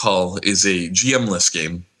 Day of the Call, is a GM-less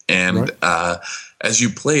game, and as you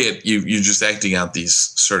play it, you're just acting out these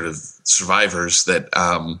sort of survivors that,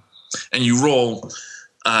 and you roll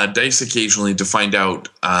dice occasionally to find out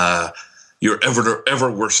your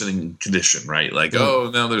ever worsening condition, right? Like, oh,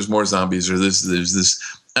 now there's more zombies, or there's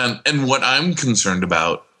this. And what I'm concerned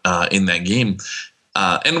about in that game,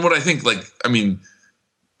 and what I think, like The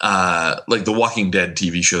Walking Dead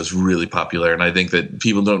TV show is really popular, and I think that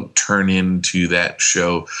people don't turn into that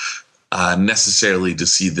show necessarily to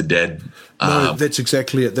see the dead. No, that's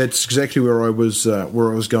exactly it. That's exactly where I was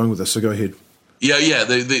going with this. So go ahead. Yeah.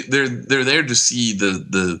 They're there to see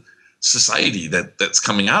the society that's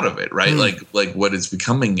coming out of it, right? Like what it's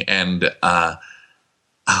becoming, and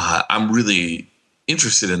I'm really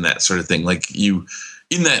interested in that sort of thing. Like in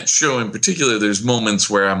that show in particular, there's moments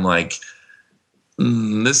where I'm like,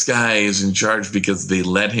 this guy is in charge because they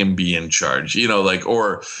let him be in charge,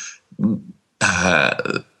 or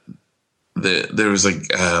there was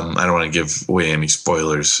like, I don't want to give away any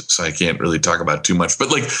spoilers, so I can't really talk about too much,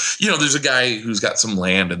 but like, there's a guy who's got some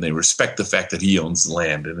land and they respect the fact that he owns the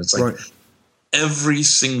land. And it's like every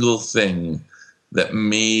single thing that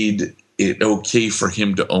made it okay for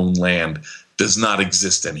him to own land does not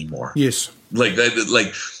exist anymore. Yes. Like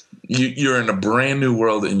you're in a brand new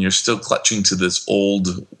world and you're still clutching to this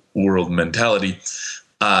old world mentality.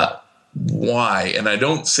 Why? And I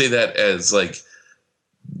don't say that as like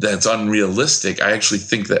that's unrealistic. I actually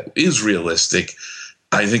think that is realistic.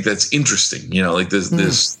 I think that's interesting. You know, like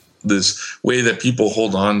this way that people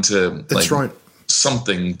hold on to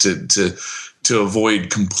something to avoid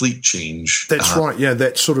complete change. That's right. Yeah,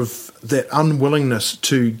 that sort of that unwillingness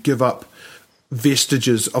to give up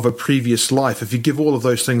vestiges of a previous life. If you give all of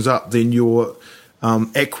those things up, then you're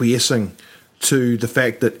acquiescing to the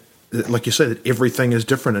fact that, like you say, that everything is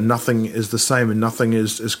different and nothing is the same and nothing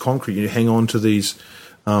is concrete. You hang on to these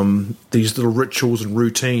little rituals and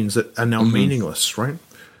routines that are now meaningless, right?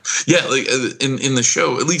 Yeah, like in the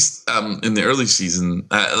show, at least in the early season,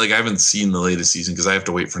 like I haven't seen the latest season because I have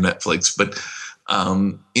to wait for Netflix. But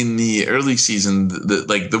in the early season,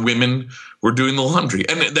 the women were doing the laundry,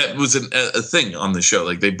 and that was a thing on the show.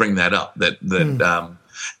 Like they bring that up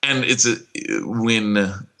and it's when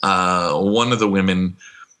one of the women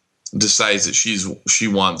decides that she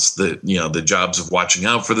wants the jobs of watching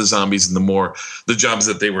out for the zombies and the jobs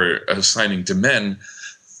that they were assigning to men.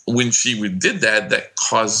 When she did that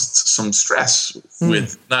caused some stress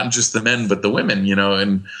with not just the men but the women,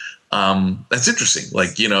 and that's interesting.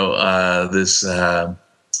 Like this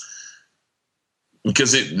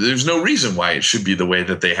because there's no reason why it should be the way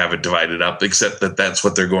that they have it divided up, except that that's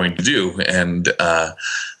what they're going to do, and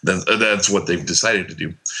that's what they've decided to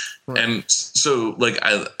do. Right. And so, like,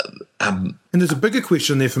 and there's a bigger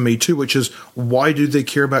question there for me too, which is why do they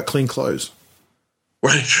care about clean clothes?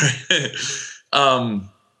 Right.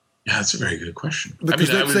 Yeah, that's a very good question. Because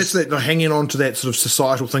that's that hanging on to that sort of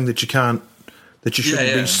societal thing that you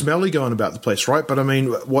shouldn't be smelly going about the place, right? But I mean,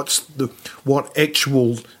 what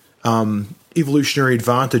actual evolutionary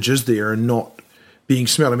advantage is there in not being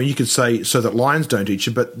smelly? I mean, you could say so that lions don't eat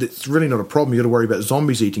you, but it's really not a problem. You got to worry about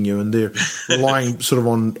zombies eating you, and they're relying sort of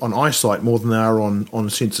on eyesight more than they are on a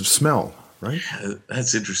sense of smell, right? Yeah,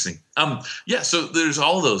 that's interesting. So there's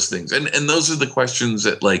all those things, and those are the questions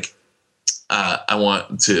that I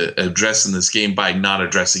want to address in this game by not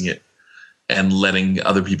addressing it and letting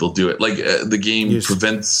other people do it. Like the game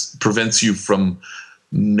prevents you from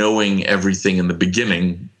knowing everything in the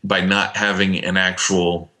beginning by not having an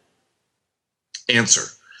actual answer.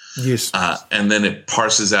 Yes. And then it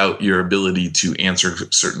parses out your ability to answer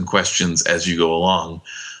certain questions as you go along,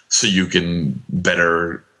 so you can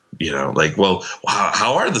better,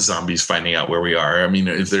 how are the zombies finding out where we are? I mean,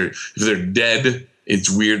 if they're dead, it's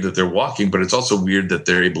weird that they're walking, but it's also weird that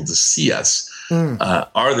they're able to see us.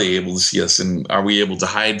 Are they able to see us, and are we able to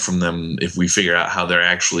hide from them if we figure out how they're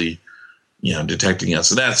actually, detecting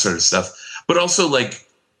us, and that sort of stuff. But also, like,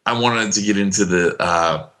 I wanted to get into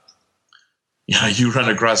the, you run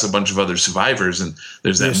across a bunch of other survivors, and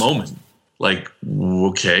there's that moment, like,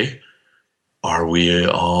 okay, are we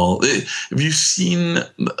all? Have you seen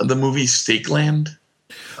the movie Stakeland?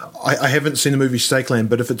 I haven't seen the movie Stakeland,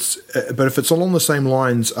 but if it's along the same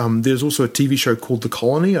lines, there's also a TV show called The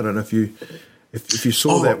Colony. I don't know if you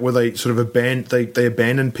saw that, where they sort of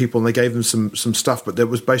abandoned people and they gave them some stuff, but that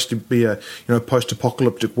was basically be a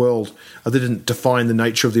post-apocalyptic world. They didn't define the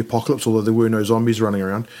nature of the apocalypse, although there were no zombies running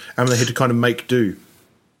around, and they had to kind of make do.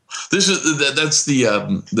 That's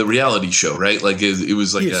the reality show, right? Like it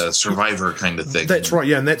was like a Survivor kind of thing. That's right,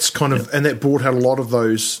 yeah, and that's kind of and that brought out a lot of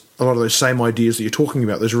those same ideas that you're talking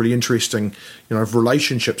about. Those really interesting, of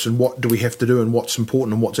relationships and what do we have to do and what's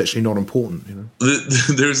important and what's actually not important.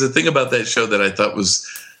 There's a thing about that show that I thought was,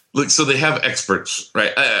 look, so they have experts,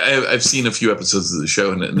 right? I've seen a few episodes of the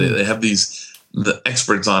show, and they have the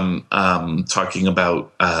experts on talking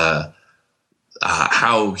about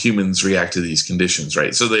how humans react to these conditions,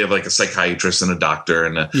 right? So they have like a psychiatrist and a doctor,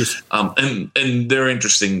 and and they're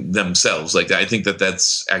interesting themselves. Like I think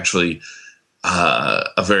that's actually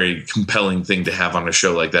a very compelling thing to have on a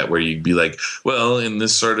show like that, where you'd be like, well, in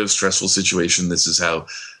this sort of stressful situation, this is how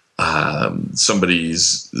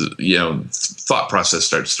somebody's thought process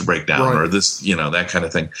starts to break down, or this that kind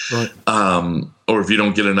of thing, right? Or if you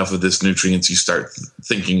don't get enough of this nutrients, you start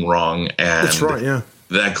thinking wrong, and that's right, yeah.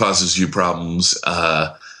 That causes you problems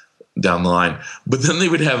down the line. But then they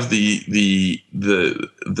would have the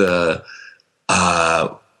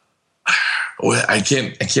I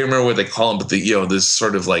can't remember what they call them, but this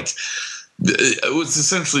sort of like, it was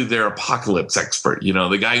essentially their apocalypse expert,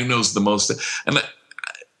 the guy who knows the most. And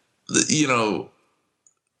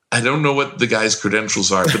I don't know what the guy's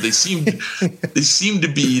credentials are, but they seem to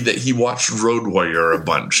be that he watched Road Warrior a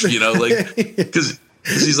bunch, because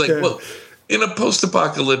he's like, well, in a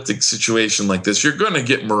post-apocalyptic situation like this, you're going to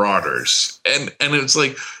get marauders, and it's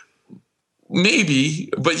like, maybe,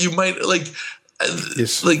 but you might like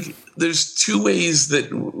there's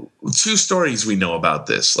two stories we know about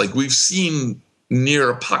this. Like we've seen near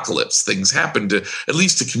apocalypse things happen to at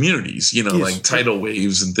least to communities, like tidal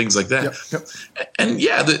waves and things like that. Yep. And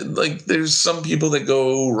there's some people that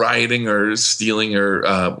go rioting or stealing or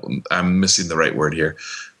I'm missing the right word here.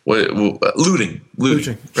 Looting,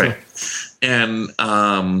 Sure. right? And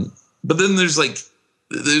but then there's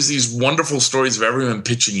these wonderful stories of everyone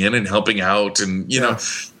pitching in and helping out, and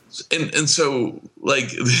and so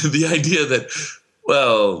the idea that,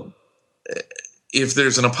 well, if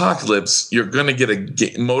there's an apocalypse, you're going to get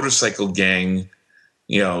a motorcycle gang,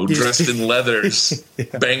 dressed in leathers,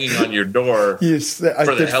 banging on your door. Yes, I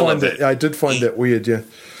did find that weird. Yeah,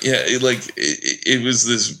 yeah. It was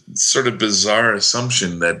this sort of bizarre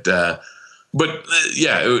assumption that, the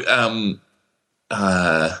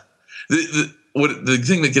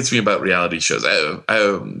thing that gets me about reality shows,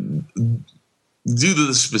 due to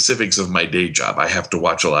the specifics of my day job, I have to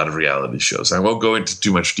watch a lot of reality shows. I won't go into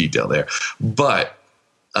too much detail there, but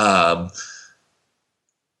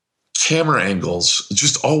camera angles,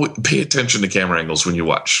 just always pay attention to camera angles when you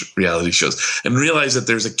watch reality shows and realize that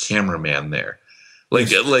there's a cameraman there.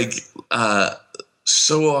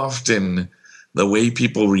 So often the way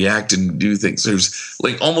people react and do things, there's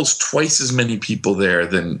almost twice as many people there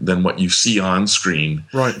than what you see on screen.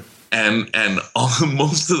 Right. And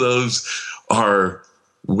most of those are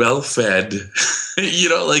well-fed.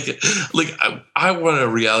 I want a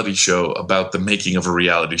reality show about the making of a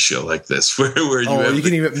reality show like this, where you're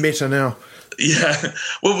getting a bit meta now. Yeah.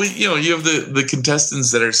 Well, you have the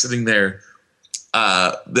contestants that are sitting there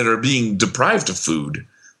that are being deprived of food.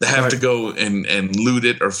 They have to go and loot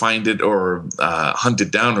it or find it or hunt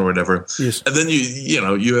it down or whatever. Yes. And then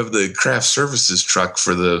you have the craft services truck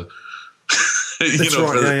for the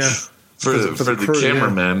for the crew,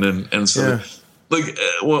 cameraman and so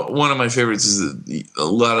one of my favorites is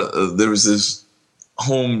that there was this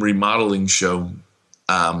home remodeling show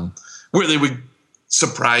where they would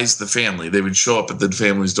surprise the family. They would show up at the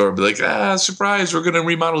family's door and be like, surprise, we're going to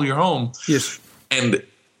remodel your home. Yes. And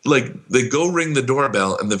they go ring the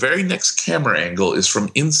doorbell, and the very next camera angle is from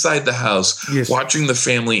inside the house, watching the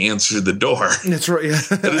family answer the door. That's right, yeah.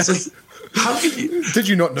 And it's how could you? Did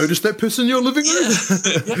you not notice that person in your living room?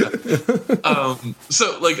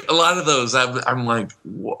 So a lot of those, I'm like,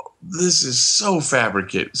 whoa, this is so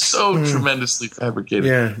fabricated, so tremendously fabricated.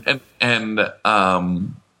 Yeah. And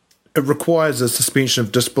it requires a suspension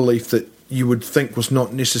of disbelief that you would think was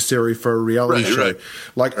not necessary for a reality show.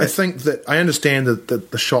 Right. I think that I understand that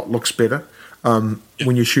the shot looks better when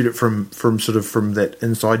you shoot it from that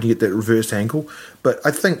inside, you get that reverse angle. But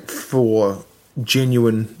I think for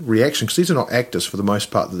genuine reaction, because these are not actors for the most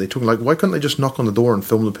part that they're talking, why couldn't they just knock on the door and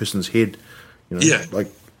film the person's head?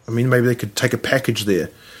 Maybe they could take a package there,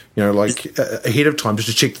 ahead of time just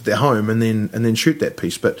to check that they're home and then shoot that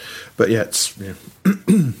piece. But it's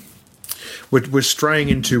we're straying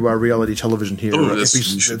into reality television here.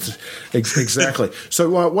 Exactly.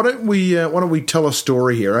 So why don't we tell a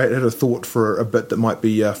story here? I had a thought for a bit that might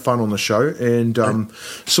be fun on the show, and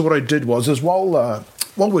so what I did was while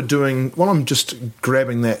I'm just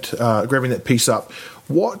grabbing that piece up,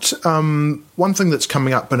 one thing that's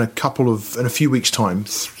coming up in a few weeks' time,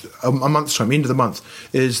 a month's time, end of the month,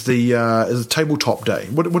 is the Tabletop Day.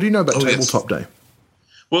 What do you know about Tabletop Day?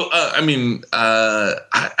 Well, I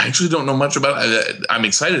actually don't know much about it. I'm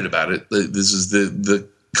excited about it. This is the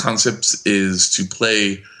concept is to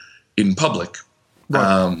play in public,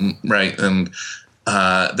 right? And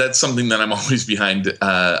that's something that I'm always behind.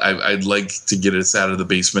 I'd like to get us out of the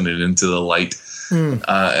basement and into the light,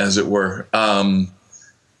 as it were, and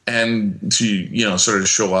to sort of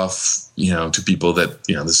show off to people that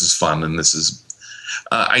this is fun and this is.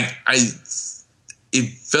 It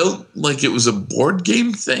felt like it was a board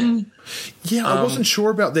game thing. Yeah, I wasn't sure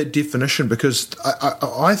about that definition because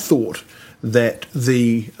I thought that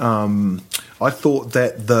the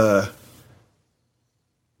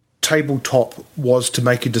tabletop was to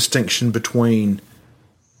make a distinction between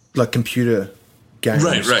computer games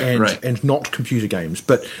and not computer games.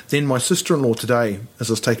 But then my sister-in-law today, as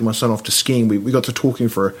I was taking my son off to skiing, we got to talking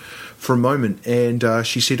for a moment, and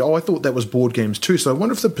she said, I thought that was board games too. So I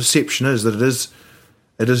wonder if the perception is that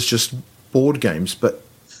it is just board games. But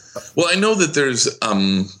I know that there's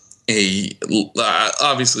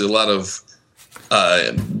obviously a lot of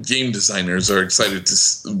game designers are excited to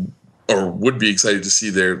or would be excited to see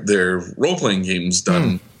their role-playing games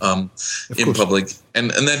done in public,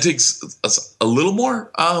 and that takes us a little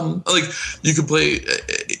more. You could play.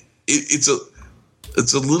 It's a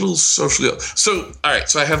little socially. So all right.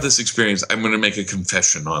 So I have this experience. I'm going to make a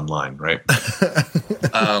confession online, right?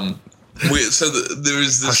 there was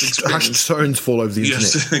this experience. Hushed tones fall over the internet.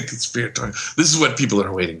 Yes, conspiratorial. This is what people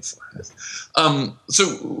are waiting for.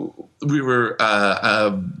 So we were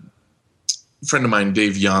a friend of mine,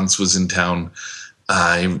 Dave Yance, was in town.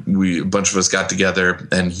 A bunch of us got together,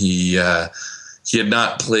 and he had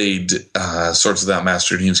not played Swords Without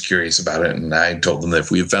Master, and he was curious about it. And I told him that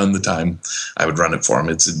if we had found the time, I would run it for him.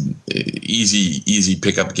 It's an easy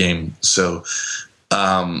pickup game. So,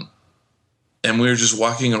 and we were just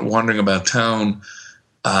walking and wandering about town,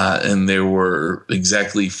 and there were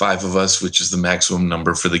exactly 5 of us, which is the maximum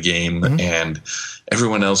number for the game, and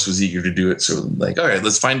everyone else was eager to do it. So, like, all right,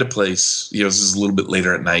 let's find a place. This is a little bit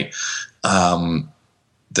later at night.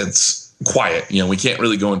 That's quiet. We can't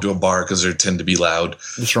really go into a bar because they tend to be loud.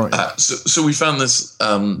 That's right. So we found this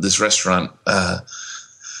restaurant that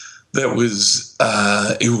was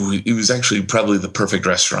it was actually probably the perfect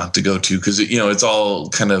restaurant to go to because it's all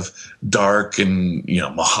kind of dark and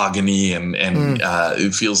mahogany and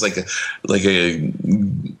it feels like an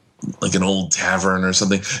old tavern or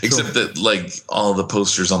something. Sure. Except that like all the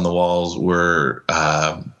posters on the walls were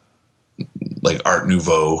like Art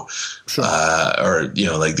Nouveau, sure. Or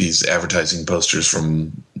like these advertising posters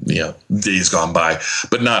from days gone by,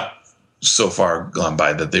 but not so far gone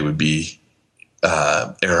by that they would be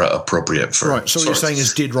era appropriate for. Right. So what you're saying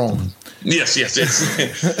is dead wrong. Yes.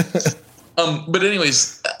 But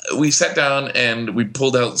anyways, we sat down and we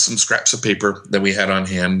pulled out some scraps of paper that we had on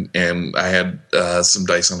hand, and I had some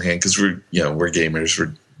dice on hand because we're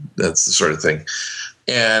gamers. That's the sort of thing,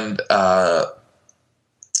 and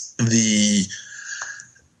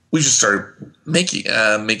we just started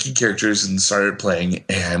making characters and started playing,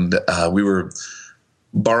 and we were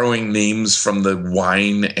borrowing names from the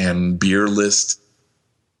wine and beer list.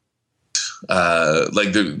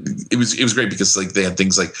 It was great because like they had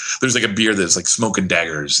things like there's like a beer that's like Smoke and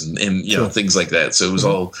Daggers and sure. Things like that. So it was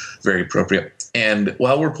all very appropriate. And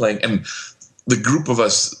while we're playing, and the group of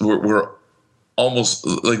us were almost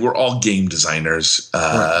like we're all game designers,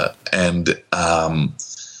 right. And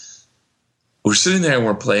we're sitting there and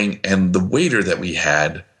we're playing, and the waiter that we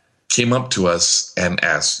had came up to us and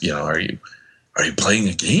asked, are you playing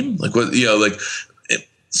a game? Like what,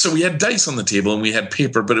 so we had dice on the table and we had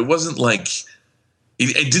paper, but it wasn't like,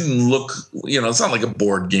 it didn't look, it's not like a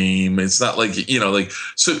board game. It's not like, he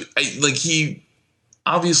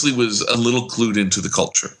obviously was a little clued into the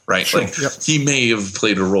culture, right? Sure, like yep. He may have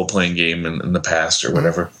played a role-playing game in the past or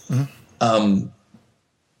whatever. Mm-hmm.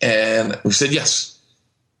 And we said, yes.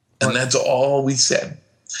 And that's all we said.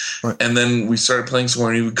 Right. And then we started playing some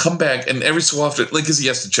more, and he would come back, and every so often, like, because he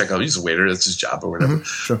has to check out, he's a waiter, that's his job or whatever.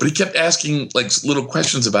 Sure. But he kept asking, like, little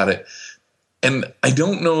questions about it. And I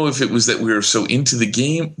don't know if it was that we were so into the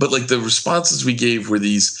game, but, like, the responses we gave were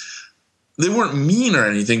these, they weren't mean or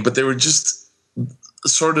anything, but they were just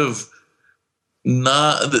sort of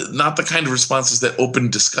not the kind of responses that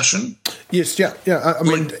opened discussion. Yes, yeah. I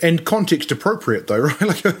mean, and context appropriate, though, right?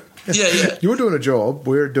 Like, yeah. You're doing a job.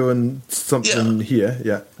 We're doing something here.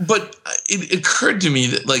 Yeah. But it occurred to me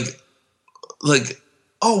that like,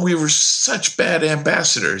 oh, we were such bad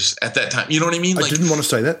ambassadors at that time. You know what I mean? I didn't want to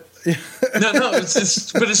say that. No,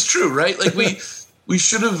 but it's true, right? Like we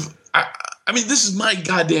should have. I mean, this is my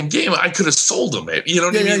goddamn game. I could have sold them it. You know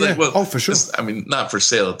what I mean? Yeah. Like, well, oh, for sure. I mean, not for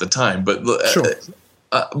sale at the time, but sure.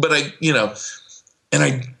 But I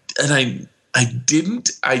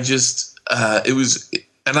didn't. I just it was.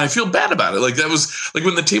 And I feel bad about it. Like that was like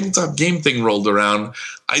when the tabletop game thing rolled around,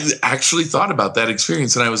 I actually thought about that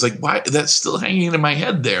experience, and I was like, "Why? That's still hanging in my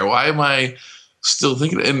head there. Why am I still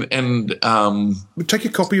thinking?" And take a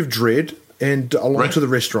copy of Dread and along to the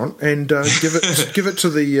restaurant and give it to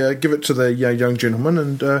the young gentleman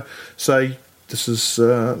and say, "This is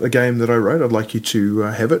a game that I wrote. I'd like you to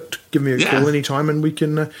have it. Give me a call anytime, and we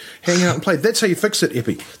can hang out and play." That's how you fix it,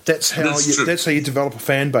 Epi. That's how you develop a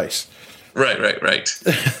fan base. Right.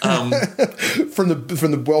 From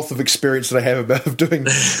the wealth of experience that I have about doing a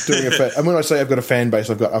fan, and when I say I've got a fan base,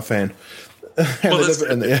 I've got a fan. Well,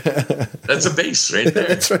 that's a base right there.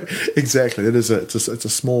 That's right. Exactly. It is. It's a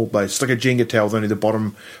small base. It's like a Jenga tower with only the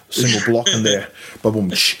bottom single block in there.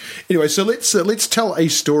 Boom. Anyway, so let's tell a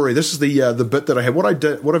story. This is the bit that I have. What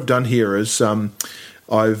I've done here is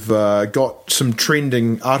I've got some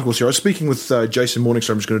trending articles here. I was speaking with Jason Morningstar,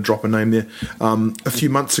 I'm just going to drop a name there, a few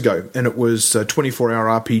months ago, and it was 24-hour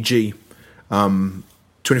RPG,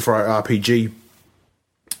 24-hour RPG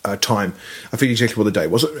time. I forget exactly what the day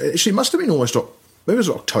was. It actually must have been almost, maybe it was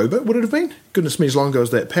October, would it have been? Goodness me, as long ago as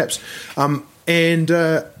that, perhaps. And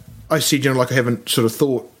I said, I haven't sort of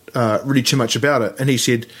thought really too much about it. And he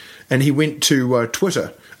said, and he went to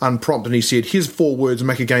Twitter unprompted, and he said, "Here's 4 words,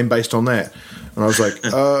 make a game based on that." And I was like,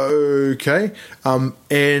 "Okay."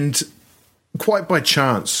 And quite by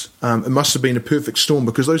chance, it must have been a perfect storm,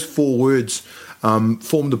 because those 4 words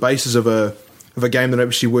formed the basis of a game that I'm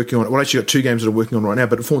actually working on. Well, I actually got 2 games that I'm working on right now,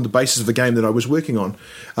 but it formed the basis of a game that I was working on,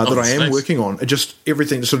 that I am working on. It just,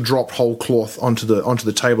 everything sort of dropped whole cloth onto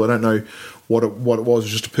the table. I don't know what it was. It was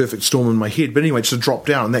just a perfect storm in my head. But anyway, it just dropped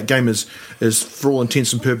down, and that game is for all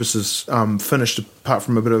intents and purposes finished, apart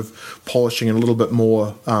from a bit of polishing and a little bit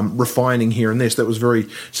more refining here and there. So that was very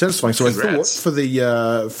satisfying. So Congrats. I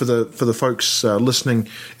thought for the folks listening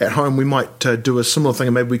at home, we might do a similar thing,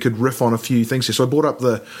 and maybe we could riff on a few things here. So I brought up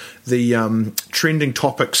the trending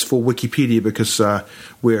topics for Wikipedia, because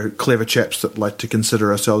we're clever chaps that like to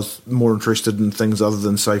consider ourselves more interested in things other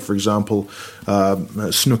than, say, for example,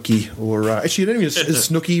 Snooki, or actually, I don't even is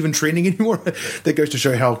Snooki even trending anymore? That goes to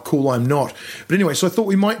show how cool I'm not. But anyway, so I thought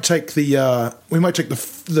we might take the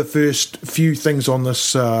first few things on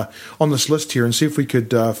this list here, and see if we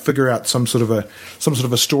could figure out some sort of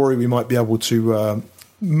a story we might be able to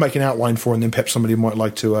make an outline for, and then perhaps somebody might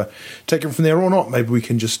like to take it from there or not. Maybe we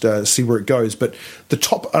can just see where it goes. But the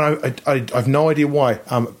top, and I've no idea why.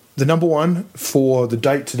 The number one for the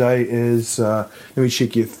date today is, let me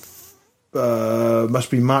check here,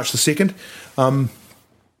 must be March the 2nd.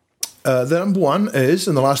 The number one is,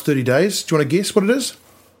 in the last 30 days, do you want to guess what it is?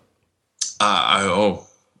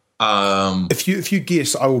 If you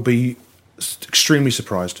guess, I will be extremely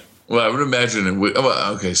surprised. Well, I would imagine it would.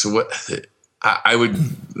 Okay, so what? I would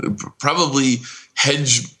probably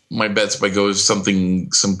hedge my bets by going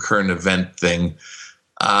some current event thing,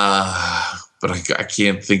 but I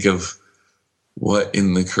can't think of what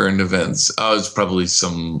in the current events. Oh, it's probably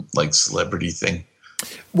some like celebrity thing.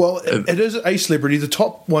 Well, it is a celebrity. The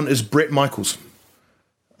top one is Bret Michaels.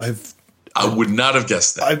 I would not have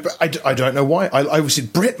guessed that. I don't know why. I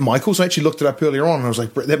said Bret Michaels. I actually looked it up earlier on, and I was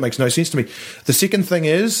like, that makes no sense to me. The second thing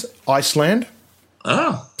is Iceland.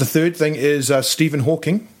 Oh. The third thing is Stephen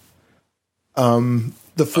Hawking. The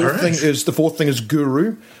fourth thing is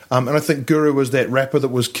Guru, and I think Guru was that rapper that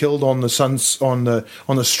was killed on the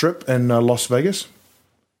strip in Las Vegas.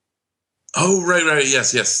 Oh, right,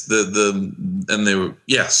 yes.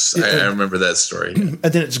 I remember that story. And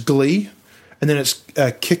then it's Glee, and then it's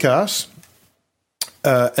Kick-Ass,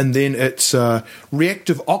 and then it's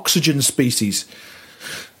Reactive Oxygen Species.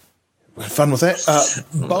 Fun with that.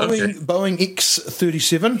 Boeing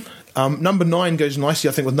X-37. Number 9 goes nicely,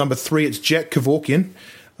 I think, with number 3. It's Jack Kevorkian.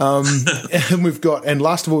 And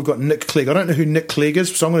last of all, we've got Nick Clegg. I don't know who Nick Clegg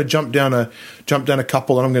is, so I'm going to jump down a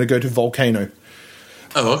couple, and I'm going to go to Volcano.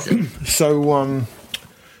 Oh, okay. So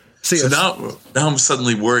now I'm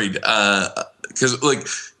suddenly worried, because like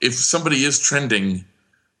if somebody is trending,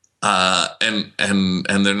 and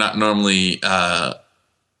they're not normally on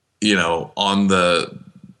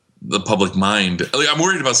the public mind. Like, I'm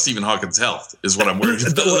worried about Stephen Hawking's health. Is what I'm worried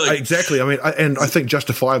about. Exactly. I mean, and I think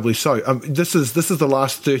justifiably so. This is the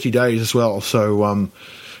last 30 days as well. So,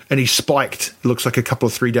 and he spiked. It looks like a couple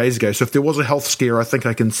of 3 days ago. So if there was a health scare, I think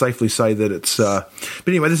I can safely say that it's. But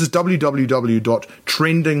anyway, this is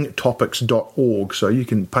www.trendingtopics.org. So you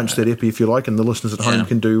can punch that epi if you like, and the listeners at home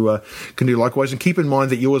can do likewise. And keep in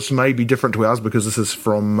mind that yours may be different to ours, because this is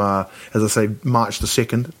from, as I say, March the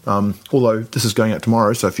 2nd. Although this is going out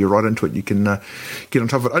tomorrow, so if you're right into it, you can get on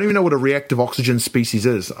top of it. I don't even know what a reactive oxygen species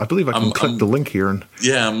is. I believe I can click the link here. I'm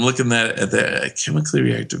looking at the chemically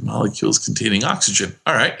reactive molecules containing oxygen.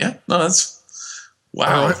 All right. Yeah, no, that's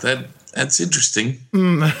wow. Right. That's interesting.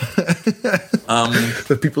 For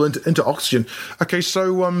people into oxygen. Okay,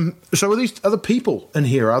 so are these other people in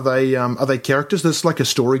here? Are they characters? This is like a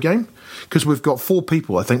story game, because we've got 4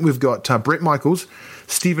 people. I think we've got Bret Michaels,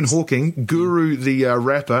 Stephen Hawking, Guru the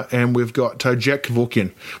rapper, and we've got Jack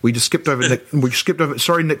Kevorkian. We just skipped over Nick.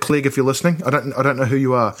 Sorry, Nick Clegg, if you're listening. I don't know who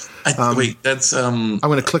you are. Wait, that's I'm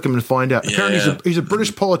going to click him and find out. Apparently, he's a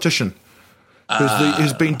British politician.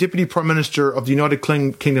 Who's been Deputy Prime Minister of the United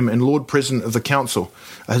Kingdom and Lord President of the Council.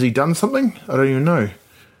 Has he done something? I don't even know.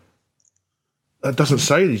 It doesn't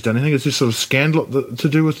say that he's done anything. It's just sort of scandal to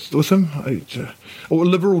do with him. Or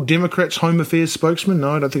Liberal Democrats Home Affairs spokesman?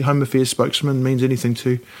 No, I don't think Home Affairs spokesman means anything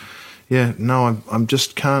to. Yeah, no, I'm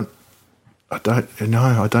just can't. I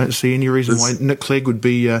don't see any reason why Nick Clegg would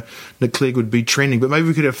be trending. But maybe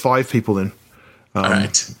we could have 5 people then. All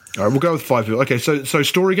right, we'll go with 5 people. Okay, so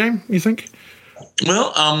story game, you think?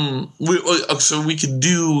 Well, we could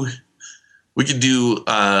do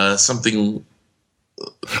something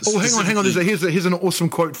Oh, hang on. Here's an awesome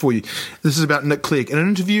quote for you. This is about Nick Clegg. In an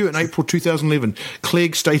interview in April 2011,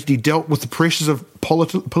 Clegg stated he dealt with the pressures of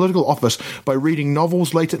political office by reading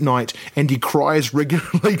novels late at night, and he cries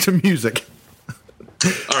regularly to music.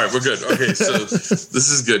 All right, we're good. Okay, so this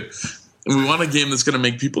is good. We want a game that's going to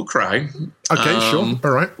make people cry. Okay, sure.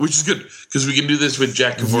 All right. Which is good, because we can do this with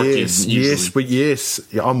Jack Kevorkian. Yes.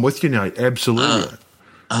 Yeah, I'm with you now. Absolutely.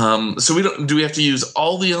 So do we have to use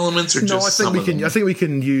all the elements, or just some of them? I think we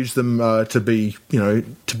can use them to be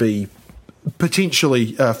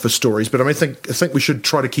potentially for stories. But I think we should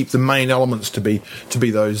try to keep the main elements to be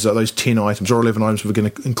those 10 items or 11 items. We're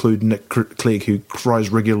going to include Nick Clegg, who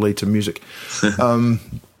cries regularly to music.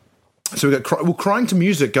 So we got crying to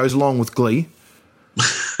music goes along with Glee.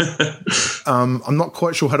 I'm not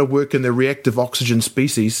quite sure how to work in the reactive oxygen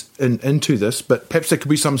species into this, but perhaps there could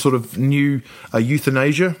be some sort of new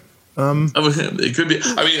euthanasia. It could be.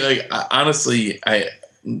 I mean, honestly,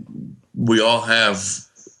 we all have.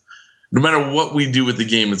 No matter what we do with the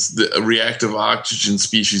game, it's the reactive oxygen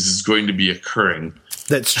species is going to be occurring.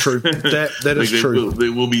 That's true. That is true. They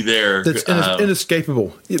will be there. That's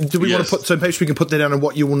inescapable. Do we want to put? So perhaps we can put that down on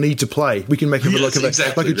what you will need to play. We can make it like a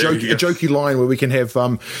jokey line where we can have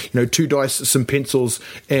 2 dice, some pencils,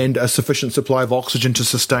 and a sufficient supply of oxygen to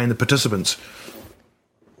sustain the participants.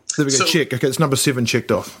 There we go. Check. Okay, it's number 7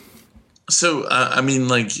 checked off. So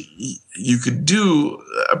you could do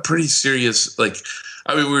a pretty serious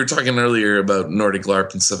we were talking earlier about Nordic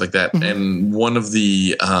LARP and stuff like that, and one of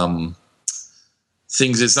the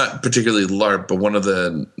things, it's not particularly LARP, but one of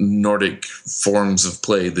the Nordic forms of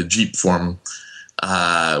play, the Jeep form,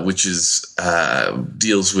 which is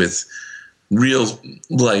deals with real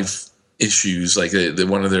life issues. Like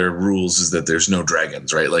one of their rules is that there's no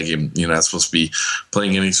dragons, right? Like you're not supposed to be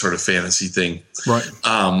playing any sort of fantasy thing, right?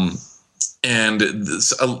 And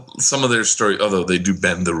some of their story, although they do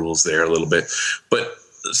bend the rules there a little bit, but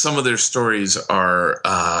some of their stories are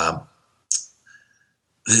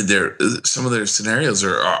some of their scenarios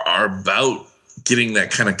are about getting that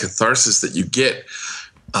kind of catharsis that you get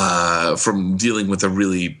from dealing with a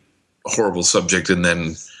really horrible subject and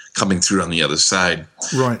then coming through on the other side,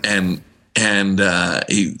 right? And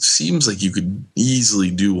it seems like you could easily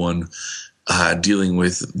do one dealing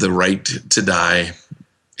with the right to die.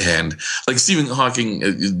 And like Stephen Hawking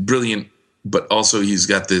is brilliant, but also he's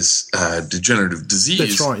got this degenerative disease.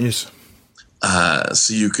 That's right, yes.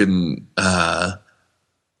 So you can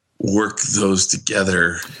work those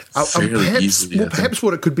together fairly easily. Well, perhaps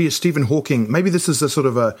what it could be is Stephen Hawking. Maybe this is a sort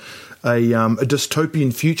of a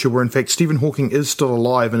dystopian future where, in fact, Stephen Hawking is still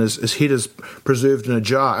alive and his head is preserved in a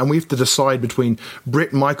jar, and we have to decide between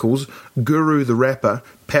Bret Michaels, Guru the rapper,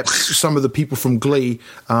 perhaps some of the people from Glee,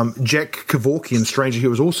 Jack Kevorkian, stranger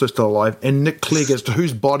who was also still alive, and Nick Clegg, as to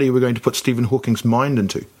whose body we're going to put Stephen Hawking's mind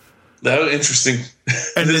into. That was interesting.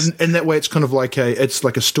 And that way it's kind of like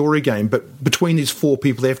a story game, but between these 4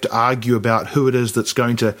 people they have to argue about who it is that's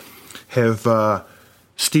going to have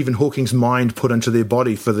Stephen Hawking's mind put into their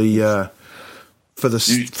body for the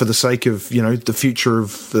sake of the future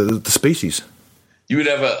of the species. You would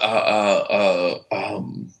have a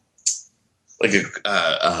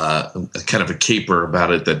kind of a caper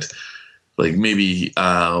about it that, like, maybe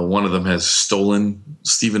one of them has stolen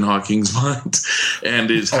Stephen Hawking's mind and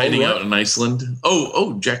is hiding out in Iceland.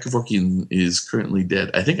 Jack Kevorkian is currently dead.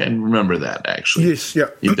 I think I remember that, actually. Yes, yeah.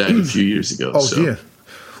 He died a few years ago. Dear.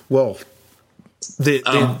 Well, we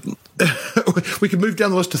can move down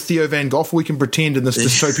the list to Theo Van Gogh. We can pretend in this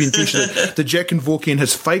dystopian future that Jack Kevorkian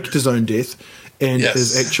has faked his own death and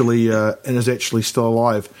is actually still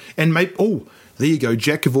alive. And maybe there you go.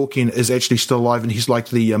 Jack Kevorkian is actually still alive, and he's like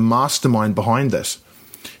the mastermind behind this.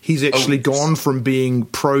 He's actually gone from being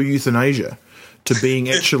pro-euthanasia to being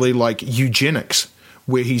actually like eugenics,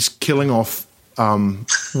 where he's killing off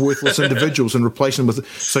worthless individuals and replacing them with.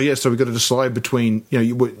 So we've got to decide between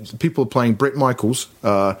people are playing Bret Michaels,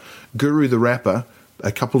 Guru the rapper,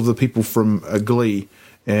 a couple of the people from Glee,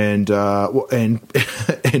 and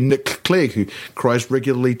Nick Clegg, who cries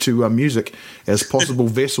regularly to music as possible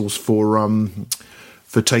vessels for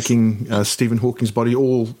taking Stephen Hawking's body,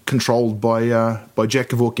 all controlled by Jack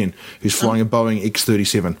Kevorkian, who's flying a Boeing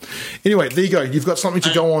X-37. Anyway, there you go. You've got something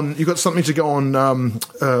to go on. You've got something to go on,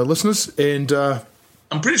 listeners. And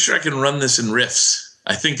I'm pretty sure I can run this in riffs.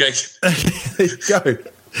 I think I can. There you go.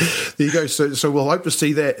 There you go. So we'll hope to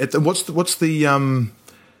see that.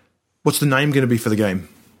 What's the name going to be for the game?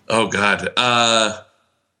 Oh God. I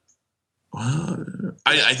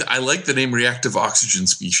like the name Reactive Oxygen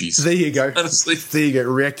Species. There you go. Honestly. There you go.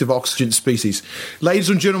 Reactive Oxygen Species. Ladies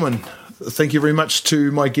and gentlemen, thank you very much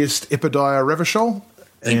to my guest, Epidiah Ravachol.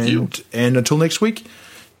 Thank you. And until next week,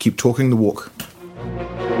 keep talking the walk.